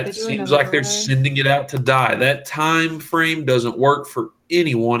that seems like they're sending it out to die. That time frame doesn't work for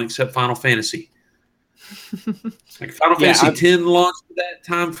anyone except Final Fantasy. Like Final Fantasy X launched at that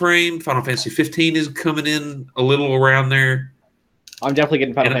time frame. Final Fantasy 15 is coming in a little around there. I'm definitely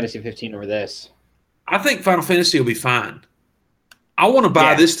getting Final Fantasy 15 over this. I think Final Fantasy will be fine. I want to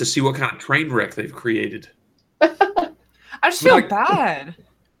buy this to see what kind of train wreck they've created. I just feel bad.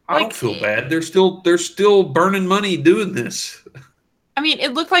 I don't feel bad. They're still burning money doing this. I mean,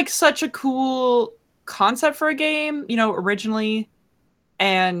 it looked like such a cool concept for a game, originally,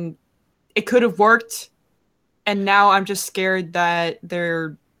 and it could have worked. And now I'm just scared that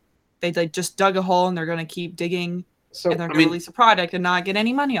they just dug a hole and they're going to keep digging. So and they're going to release a product and not get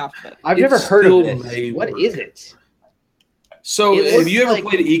any money off of it. I've never heard of this. What is it? So, have you ever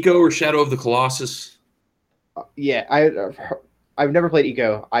played Eco or Shadow of the Colossus? Yeah, I've never played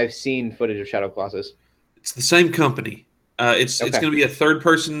Eco. I've seen footage of Shadow of the Colossus. It's the same company. It's going to be a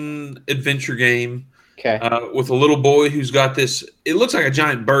third-person adventure game. Okay. With a little boy who's got this. It looks like a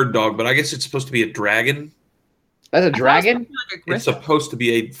giant bird dog, but I guess it's supposed to be a dragon. That's a dragon? It's supposed to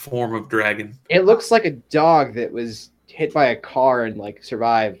be a form of dragon. It looks like a dog that was hit by a car and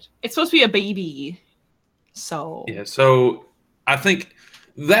survived. It's supposed to be a baby. So yeah, so I think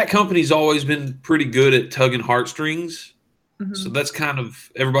that company's always been pretty good at tugging heartstrings. Mm-hmm. So that's kind of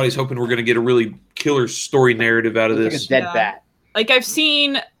everybody's hoping we're going to get a really killer story narrative out of this. Like a dead bat. Like I've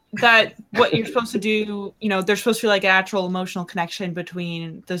seen that what you're supposed to do, there's supposed to be like an actual emotional connection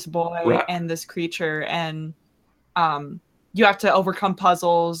between this boy and this creature, and you have to overcome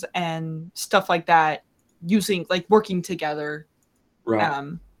puzzles and stuff like that using working together.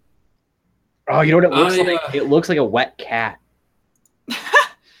 Right. Oh, you know what it looks like? It looks like a wet cat.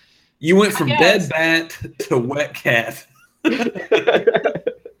 You went from dead bat to wet cat.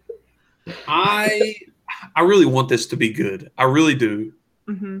 I really want this to be good. I really do.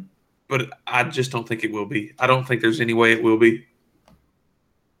 Mm-hmm. But I just don't think it will be. I don't think there's any way it will be.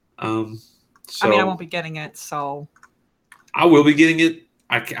 I won't be getting it, so. I will be getting it.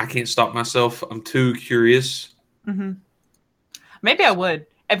 I can't stop myself. I'm too curious. Mm-hmm. Maybe I would.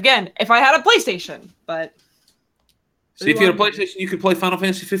 Again, if I had a PlayStation, but. See, if you had a PlayStation, you could play Final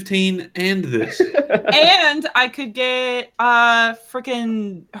Fantasy 15 and this. And I could get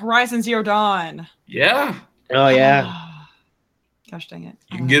freaking Horizon Zero Dawn. Yeah. Oh, yeah. Gosh dang it.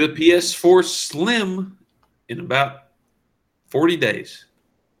 You can get a PS4 Slim in about 40 days.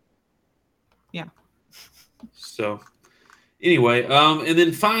 Yeah. So anyway, and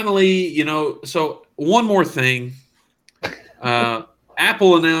then finally, so one more thing.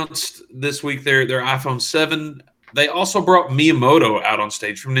 Apple announced this week their iPhone 7. They also brought Miyamoto out on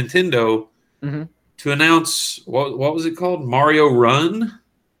stage from Nintendo to announce what was it called? Mario Run?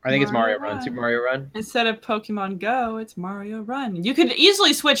 I think it's Mario Run. Super Mario Run. Instead of Pokemon Go, it's Mario Run. You could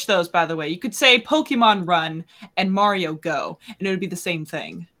easily switch those, by the way. You could say Pokemon Run and Mario Go, and it would be the same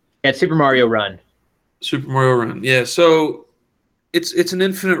thing. Yeah, it's Super Mario Run. Super Mario Run. Yeah, so it's an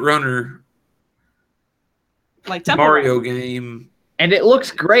infinite runner like Temple Mario Run. game. And it looks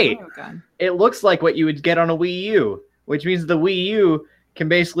great. Oh, it looks like what you would get on a Wii U, which means the Wii U can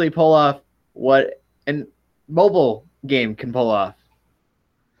basically pull off what a mobile game can pull off.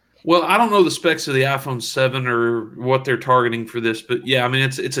 Well, I don't know the specs of the iPhone 7 or what they're targeting for this, but yeah, I mean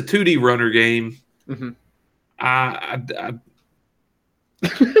it's a 2D runner game. Mm-hmm.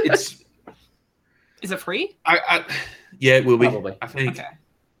 It's is it free? Yeah, it will be. Probably. I think. Okay.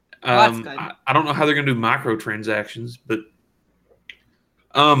 Well, that's good. I don't know how they're going to do microtransactions, but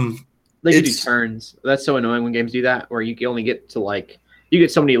They can do turns. That's so annoying when games do that, where you can only get to you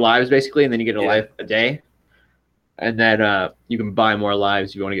get so many lives basically, and then you get a life a day, and then you can buy more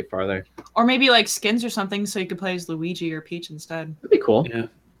lives if you want to get farther. Or maybe like skins or something, so you could play as Luigi or Peach instead. That'd be cool. Yeah.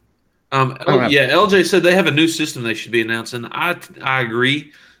 LJ said they have a new system they should be announcing. I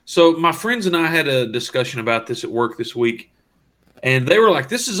agree. So my friends and I had a discussion about this at work this week, and they were like,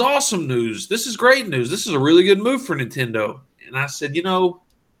 "This is awesome news. This is great news. This is a really good move for Nintendo." And I said,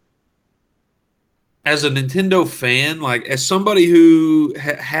 as a Nintendo fan, as somebody who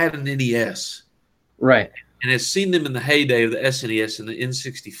had an NES, right, and has seen them in the heyday of the SNES and the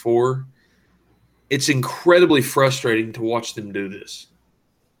N64, it's incredibly frustrating to watch them do this.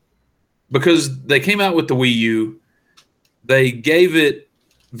 Because they came out with the Wii U, they gave it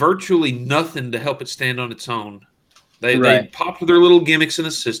virtually nothing to help it stand on its own. They popped their little gimmicks in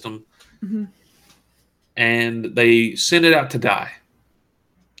the system, and they sent it out to die.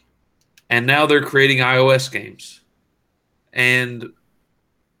 And now they're creating iOS games. And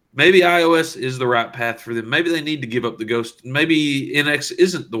maybe iOS is the right path for them. Maybe they need to give up the Ghost. Maybe NX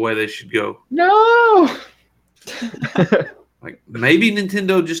isn't the way they should go. No! Maybe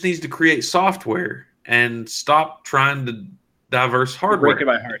Nintendo just needs to create software and stop trying to diverse hardware. Breaking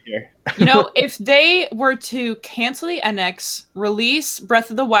my heart here. If they were to cancel the NX, release Breath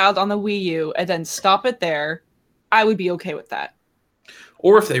of the Wild on the Wii U, and then stop it there, I would be okay with that.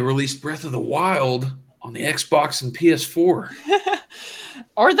 Or if they released Breath of the Wild on the Xbox and PS4.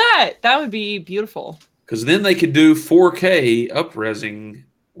 Or that would be beautiful. Because then they could do 4K up-resing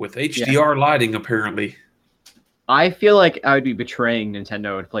with HDR lighting, apparently. I feel like I would be betraying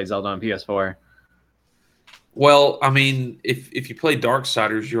Nintendo to play Zelda on PS4. Well, I mean, if you play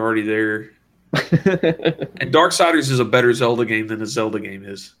Darksiders, you're already there. And Darksiders is a better Zelda game than a Zelda game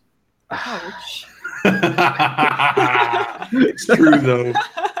is. Ouch. It's true, though.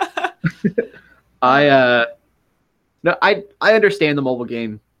 I understand the mobile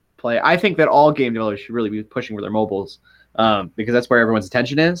game play. I think that all game developers should really be pushing for their mobiles because that's where everyone's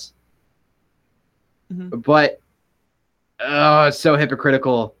attention is. But it's so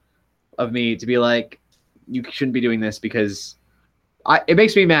hypocritical of me to be like, you shouldn't be doing this because it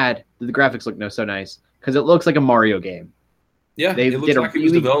makes me mad that the graphics look so nice because it looks like a Mario game. Yeah, it looks like it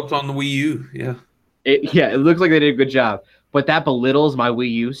was developed on the Wii U. Yeah. It looks like they did a good job. But that belittles my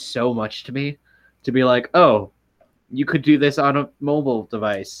Wii U so much to me to be like, oh, you could do this on a mobile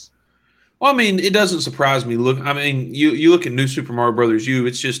device. Well, I mean, it doesn't surprise me. Look, I mean, you look at New Super Mario Brothers U,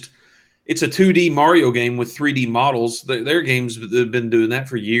 it's a 2D Mario game with 3D models. Their games have been doing that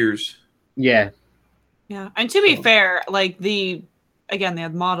for years. Yeah. Yeah. And to be fair, they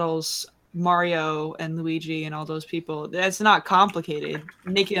had models, Mario and Luigi and all those people. That's not complicated.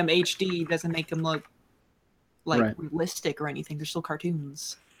 Making them HD doesn't make them look realistic or anything. They're still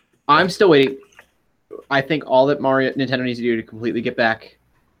cartoons. I'm still waiting. I think all that Nintendo needs to do to completely get back.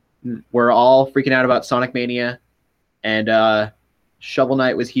 We're all freaking out about Sonic Mania, and Shovel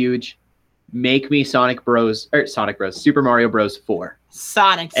Knight was huge. Make me Super Mario Bros. 4.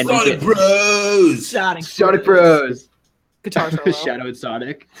 Sonic Bros. Guitar solo. Shadow and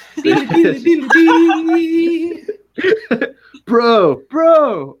Sonic. Bro.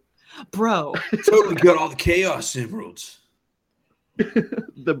 Totally got all the Chaos Emeralds.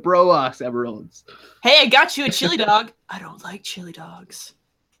 The Brox Emeralds. Hey, I got you a chili dog. I don't like chili dogs.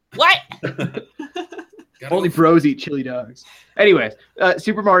 What? Only bros eat chili dogs. Anyways,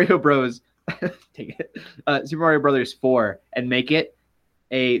 Super Mario Bros. take it, Super Mario Brothers 4 and make it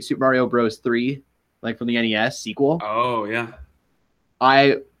a Super Mario Bros. 3, like from the NES sequel. Oh yeah.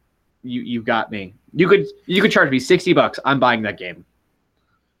 You got me. You could charge me $60. I'm buying that game.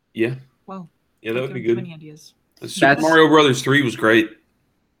 Yeah. Well, Yeah, that would be give good. any ideas. Super Mario Brothers 3 was great.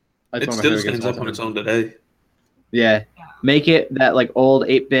 That's It one of my still favorite stands games of up all on its time. own today. Yeah. Make it that like old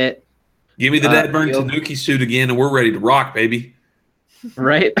 8-bit, Give me the Dad Burn feel. Tanuki suit again, and we're ready to rock, baby.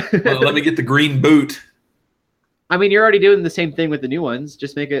 right? Let me get the green boot. I mean, you're already doing the same thing with the new ones.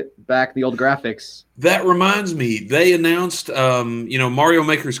 Just make it back the old graphics. That reminds me, they announced, Mario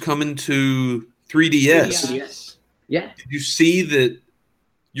Maker's coming to 3DS. Yeah. Yeah. Did you see that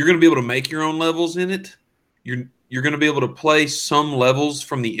you're going to be able to make your own levels in it? You're going to be able to play some levels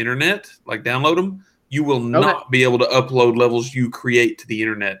from the internet, like download them. You will not be able to upload levels you create to the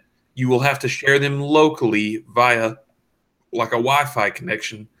internet. You will have to share them locally via like a Wi-Fi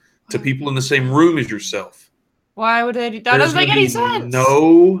connection to people in the same room as yourself. Why would they do that? Doesn't make any sense.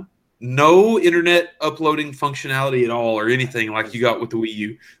 No internet uploading functionality at all or anything like you got with the Wii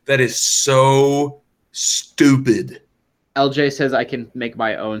U. That is so stupid. LJ says I can make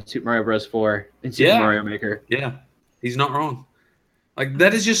my own Super Mario Bros. 4 in Super Mario Maker. Yeah, he's not wrong. Like,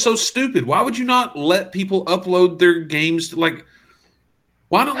 that is just so stupid. Why would you not let people upload their games? Why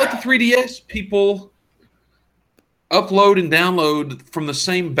not let the 3DS people upload and download from the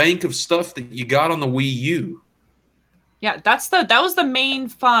same bank of stuff that you got on the Wii U? Yeah, that was the main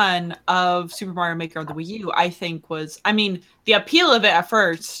fun of Super Mario Maker on the Wii U, I think the appeal of it at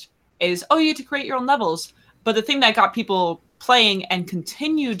first is, you get to create your own levels. But the thing that got people playing and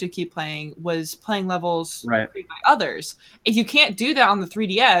continued to keep playing was playing levels created by others. If you can't do that on the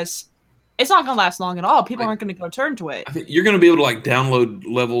 3DS, it's not going to last long at all. People aren't going to go turn to it. I think you're going to be able to download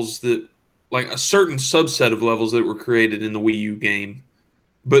levels that, a certain subset of levels that were created in the Wii U game,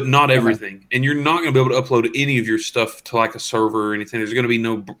 but not everything. And you're not going to be able to upload any of your stuff to a server or anything. There's going to be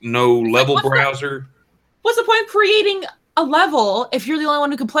no level browser. What's the point of creating a level if you're the only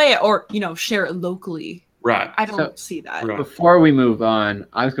one who can play it or, share it locally? Right. I don't see that. Right. Before we move on,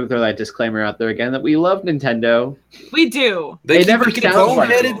 I'm just going to throw that disclaimer out there again that we love Nintendo. We do. They never keep making sounds like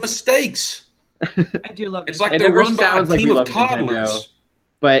boneheaded it. mistakes. I do love it. It's like It they're never run by a sounds like team we of love toddlers. Nintendo.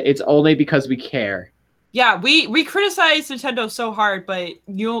 But it's only because we care. Yeah, we criticize Nintendo so hard, but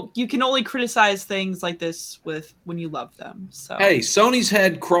you can only criticize things like this when you love them. So Hey, Sony's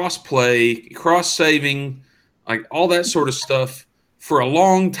had cross-play, cross-saving, all that sort of stuff for a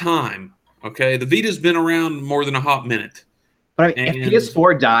long time. Okay, the Vita's been around more than a hot minute. But if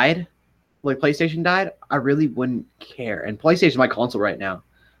PS4 died, PlayStation died, I really wouldn't care. And PlayStation's my console right now.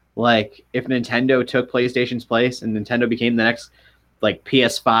 If Nintendo took PlayStation's place and Nintendo became the next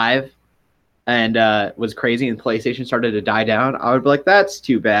PS5 and was crazy and PlayStation started to die down, I would be like, that's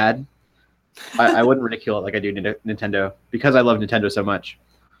too bad. I wouldn't ridicule it like I do Nintendo because I love Nintendo so much.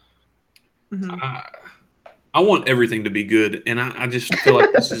 Mm-hmm. I want everything to be good, and I just feel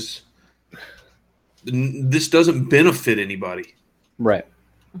like this doesn't benefit anybody. Right.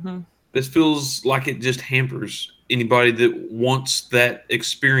 Mm-hmm. This feels like it just hampers anybody that wants that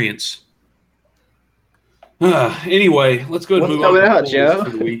experience. Anyway, let's go ahead and move on out, Joe?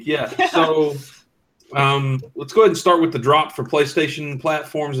 for the week. Yeah. So let's go ahead and start with the drop for PlayStation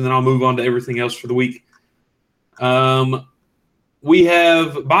platforms, and then I'll move on to everything else for the week. We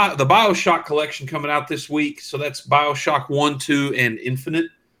have the BioShock collection coming out this week. So that's BioShock 1, 2, and Infinite.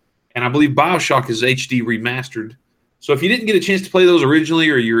 And I believe BioShock is HD remastered. So if you didn't get a chance to play those originally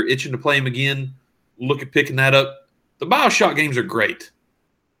or you're itching to play them again, look at picking that up. The BioShock games are great.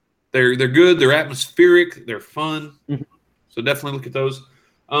 They're good. They're atmospheric. They're fun. Mm-hmm. So definitely look at those.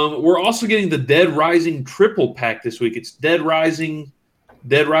 We're also getting the Dead Rising triple pack this week. It's Dead Rising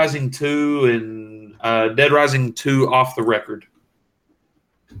 2, and Dead Rising 2 Off the Record.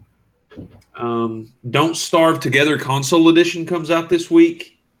 Don't Starve Together Console Edition comes out this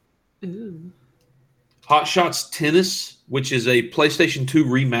week. Ooh. Hot Shots Tennis, which is a PlayStation 2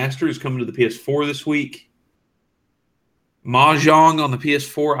 remaster, is coming to the PS4 this week. Mahjong on the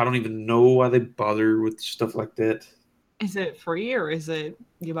PS4. I don't even know why they bother with stuff like that. Is it free or is it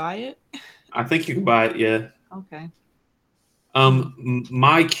you buy it? I think you can buy it, yeah. Okay.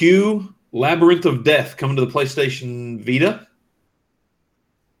 My Q, Labyrinth of Death, coming to the PlayStation Vita.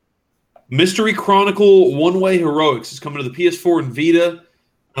 Mystery Chronicle One-Way Heroics is coming to the PS4 and Vita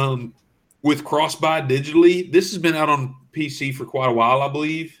with cross-buy digitally. This has been out on PC for quite a while, I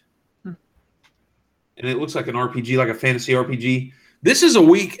believe. And it looks like an RPG, like a fantasy RPG. This is a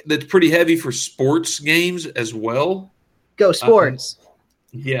week that's pretty heavy for sports games as well. Go sports.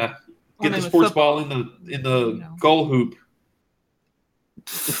 Yeah. Get the sports ball in the goal hoop.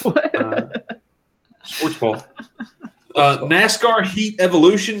 What? Sports ball. NASCAR Heat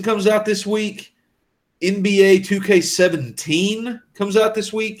Evolution comes out this week. NBA 2K17 comes out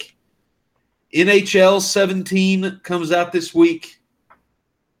this week. NHL 17 comes out this week.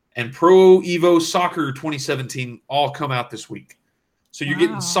 And Pro Evo Soccer 2017 all come out this week. So you're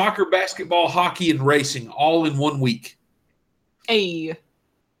getting soccer, basketball, hockey, and racing all in 1 week. Hey.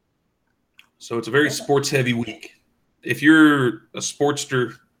 So it's a very sports-heavy week. If you're a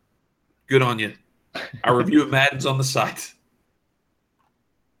sportster, good on you. Our review of Madden's on the site.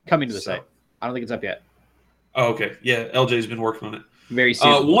 Coming to the site. I don't think it's up yet. Oh, okay. Yeah, LJ's been working on it. Very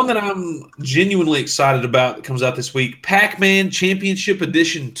soon. One that I'm genuinely excited about that comes out this week, Pac-Man Championship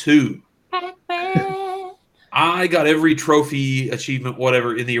Edition 2. Pac-Man. I got every trophy, achievement,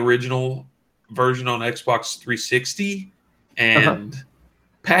 whatever, in the original version on Xbox 360, and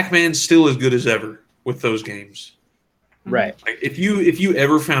Pac-Man's still as good as ever with those games. Right. Like, if you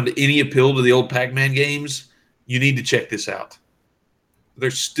ever found any appeal to the old Pac-Man games, you need to check this out. They're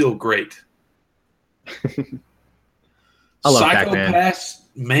still great. I love Psycho Pac-Man. Pass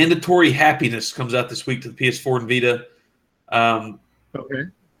Mandatory Happiness comes out this week to the PS4 and Vita. Okay.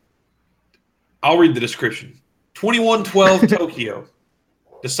 I'll read the description. 2112 Tokyo.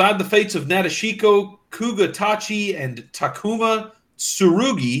 Decide the fates of Nadeshiko Kugatachi and Takuma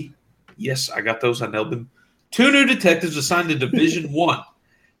Tsurugi. Yes, I got those. I nailed them. 2 new detectives assigned to Division 1.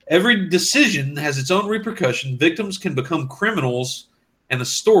 Every decision has its own repercussion. Victims can become criminals, and the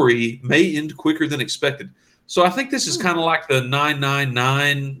story may end quicker than expected. So I think this is kind of like the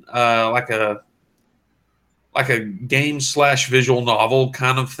 999, like a game/visual novel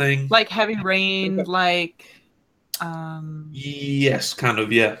kind of thing. Like Heavy Rain, like Yes, kind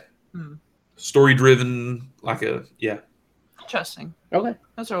of, yeah. Hmm. Story driven, Interesting. Okay.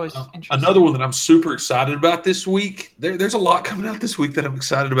 Those are always interesting. Another one that I'm super excited about this week. There's a lot coming out this week that I'm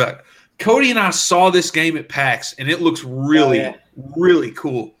excited about. Cody and I saw this game at PAX, and it looks really, really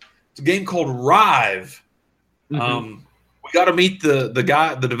cool. It's a game called Rive. Mm-hmm. We got to meet the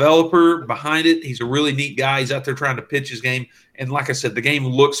guy, the developer behind it. He's a really neat guy. He's out there trying to pitch his game. And like I said, the game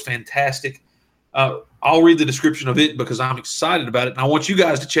looks fantastic. I'll read the description of it because I'm excited about it. And I want you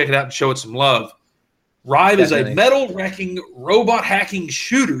guys to check it out and show it some love. Rive is a metal-wrecking, robot-hacking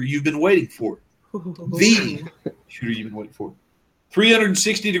shooter you've been waiting for. The shooter you've been waiting for.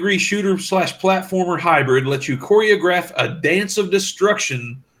 360-degree shooter/platformer hybrid lets you choreograph a dance of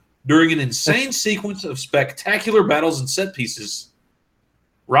destruction during an insane sequence of spectacular battles and set pieces.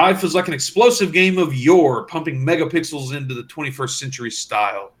 Rive feels like an explosive game of yore, pumping megapixels into the 21st century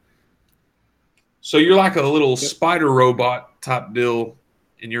style. So you're like a little spider robot type deal,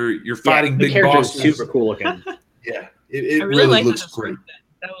 and you're fighting big bosses. Super cool looking. Yeah, it I really looks great.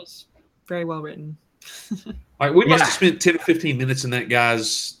 That was very well written. Like we must have spent 10 or 15 minutes in that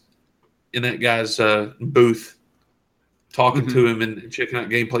guy's booth, talking to him and checking out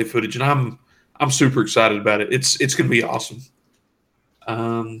gameplay footage, and I'm super excited about it. It's going to be awesome.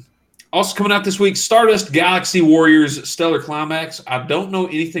 Also coming out this week, Stardust Galaxy Warriors Stellar Climax. I don't know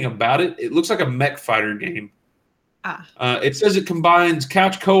anything about it. It looks like a mech fighter game. It says it combines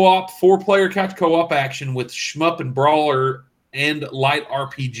couch co-op, 4-player couch co-op action with shmup and brawler and light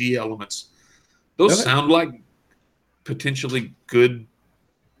RPG elements. Those sound like potentially good,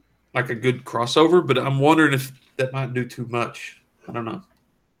 like a good crossover, but I'm wondering if that might do too much. I don't know.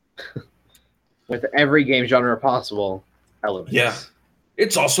 With every game genre possible, elements. Yeah.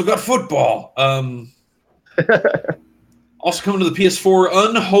 It's also got football. Also coming to the PS4,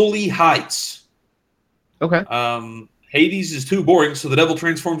 Unholy Heights. Okay. Hades is too boring, so the devil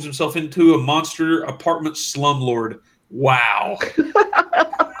transforms himself into a monster apartment slumlord. Wow.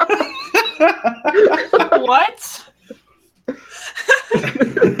 What?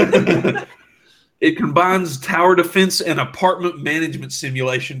 It combines tower defense and apartment management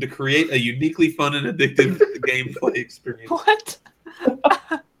simulation to create a uniquely fun and addictive gameplay experience. What?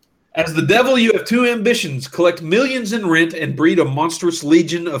 As the devil, you have 2 ambitions: collect millions in rent and breed a monstrous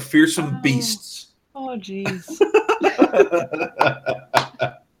legion of fearsome beasts. Oh, jeez.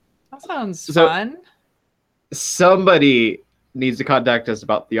 That sounds fun. Somebody needs to contact us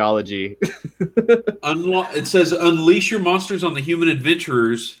about theology. It says, unleash your monsters on the human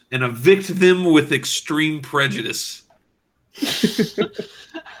adventurers and evict them with extreme prejudice.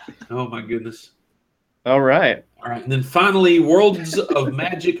 Oh, my goodness. All right. All right. And then finally, Worlds of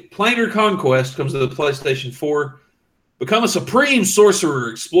Magic Planar Conquest comes to the PlayStation 4. Become a supreme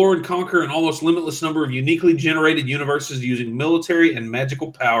sorcerer. Explore and conquer an almost limitless number of uniquely generated universes using military and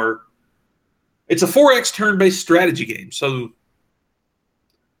magical power. It's a 4X turn-based strategy game. So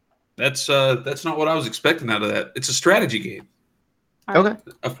that's not what I was expecting out of that. It's a strategy game. Okay.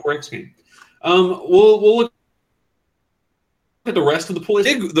 A 4X game. We'll look at the rest of the pool.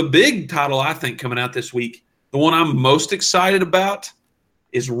 The big title I think coming out this week, the one I'm most excited about,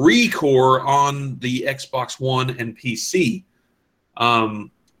 is ReCore on the Xbox One and PC.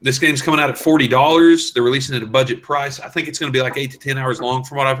 This game's coming out at $40. They're releasing it at a budget price. I think it's going to be like 8 to 10 hours long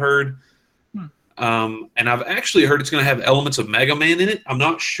from what I've heard. And I've actually heard it's going to have elements of Mega Man in it. I'm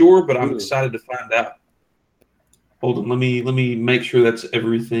not sure, but I'm excited to find out. Hold on, let me make sure that's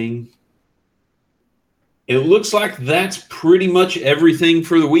everything. It looks like that's pretty much everything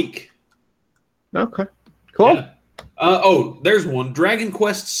for the week. Okay, cool. Yeah. There's one. Dragon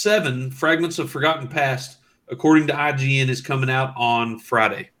Quest VII: Fragments of Forgotten Past, according to IGN, is coming out on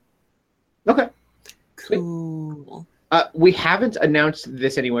Friday. Okay. Cool. We haven't announced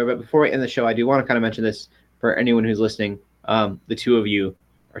this anywhere, but before we end the show, I do want to kind of mention this for anyone who's listening. The two of you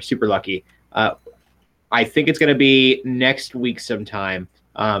are super lucky. I think it's going to be next week sometime,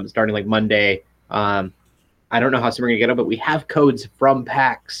 starting like Monday. I don't know how soon we're going to get them, but we have codes from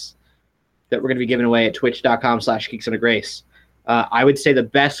PAX that we're going to be giving away at twitch.com/geeks under grace. I would say the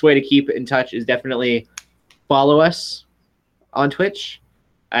best way to keep in touch is definitely follow us on Twitch,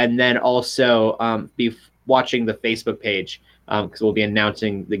 and then also be watching the Facebook page, because we'll be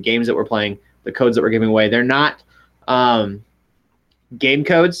announcing the games that we're playing, the codes that we're giving away. They're not game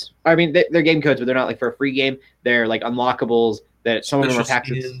codes. I mean, they're game codes, but they're not like for a free game. They're like unlockables that some of them are PAX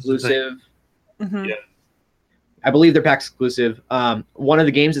exclusive. Mm-hmm. Yeah. I believe they're PAX exclusive. One of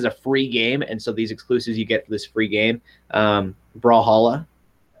the games is a free game, and so these exclusives you get for this free game, Brawlhalla.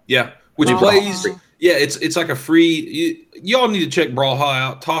 Yeah, which plays. Yeah, it's like a free. Y'all need to check Brawlhalla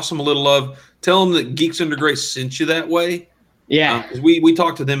out. Toss them a little love. Tell them that Geeks Under Grace sent you that way. Yeah, because we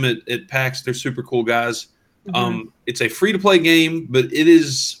talked to them at PAX. They're super cool guys. Mm-hmm. It's a free to play game, but it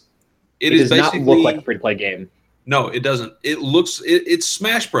does not look like a free to play game. No, it doesn't. It's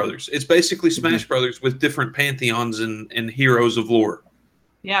Smash Brothers. It's basically Smash Brothers with different pantheons and heroes of lore.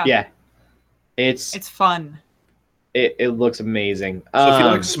 Yeah. Yeah. It's fun. It looks amazing. So if you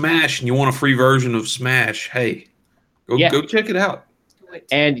like Smash and you want a free version of Smash, hey, go check it out.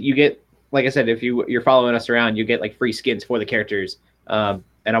 And you get, like I said, if you're following us around, you get like free skins for the characters. And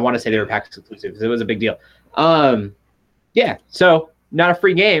I want to say they were PAX exclusive because it was a big deal. Yeah. So not a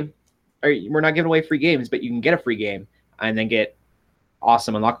free game. Or we're not giving away free games, but you can get a free game and then get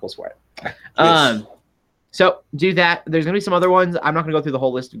awesome unlockables for it. Yes. So do that. There's going to be some other ones. I'm not going to go through the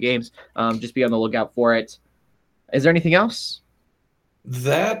whole list of games. Just be on the lookout for it. Is there anything else?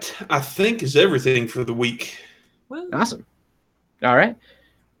 That, I think, is everything for the week. Woo. Awesome. All right.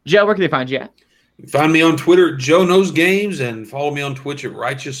 Joe, where can they find you at? You can find me on Twitter at Joe Knows Games and follow me on Twitch at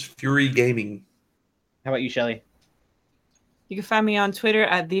Righteous Fury Gaming. How about you, Shelly? You can find me on Twitter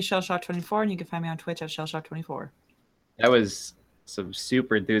at TheShellshock24, and you can find me on Twitch at Shellshock24. That was some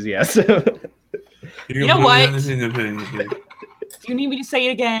super enthusiasm. You know what? Do you need me to say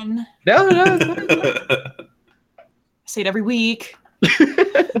it again? No. I say it every week.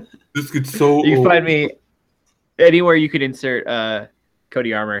 This gets so You can old. find me anywhere you could insert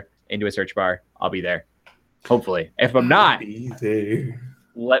Cody Armor into a search bar. I'll be there. Hopefully. If I'm not, Be there.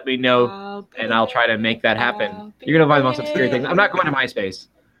 let me know, and I'll try to make that happen. You're going to find the most obscure things. I'm not going to MySpace.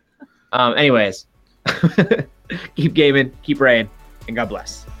 Anyways, keep gaming, keep praying, and God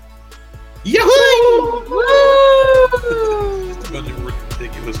bless. Yahoo! Woo! Just a bunch of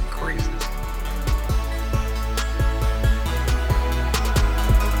ridiculous craziness.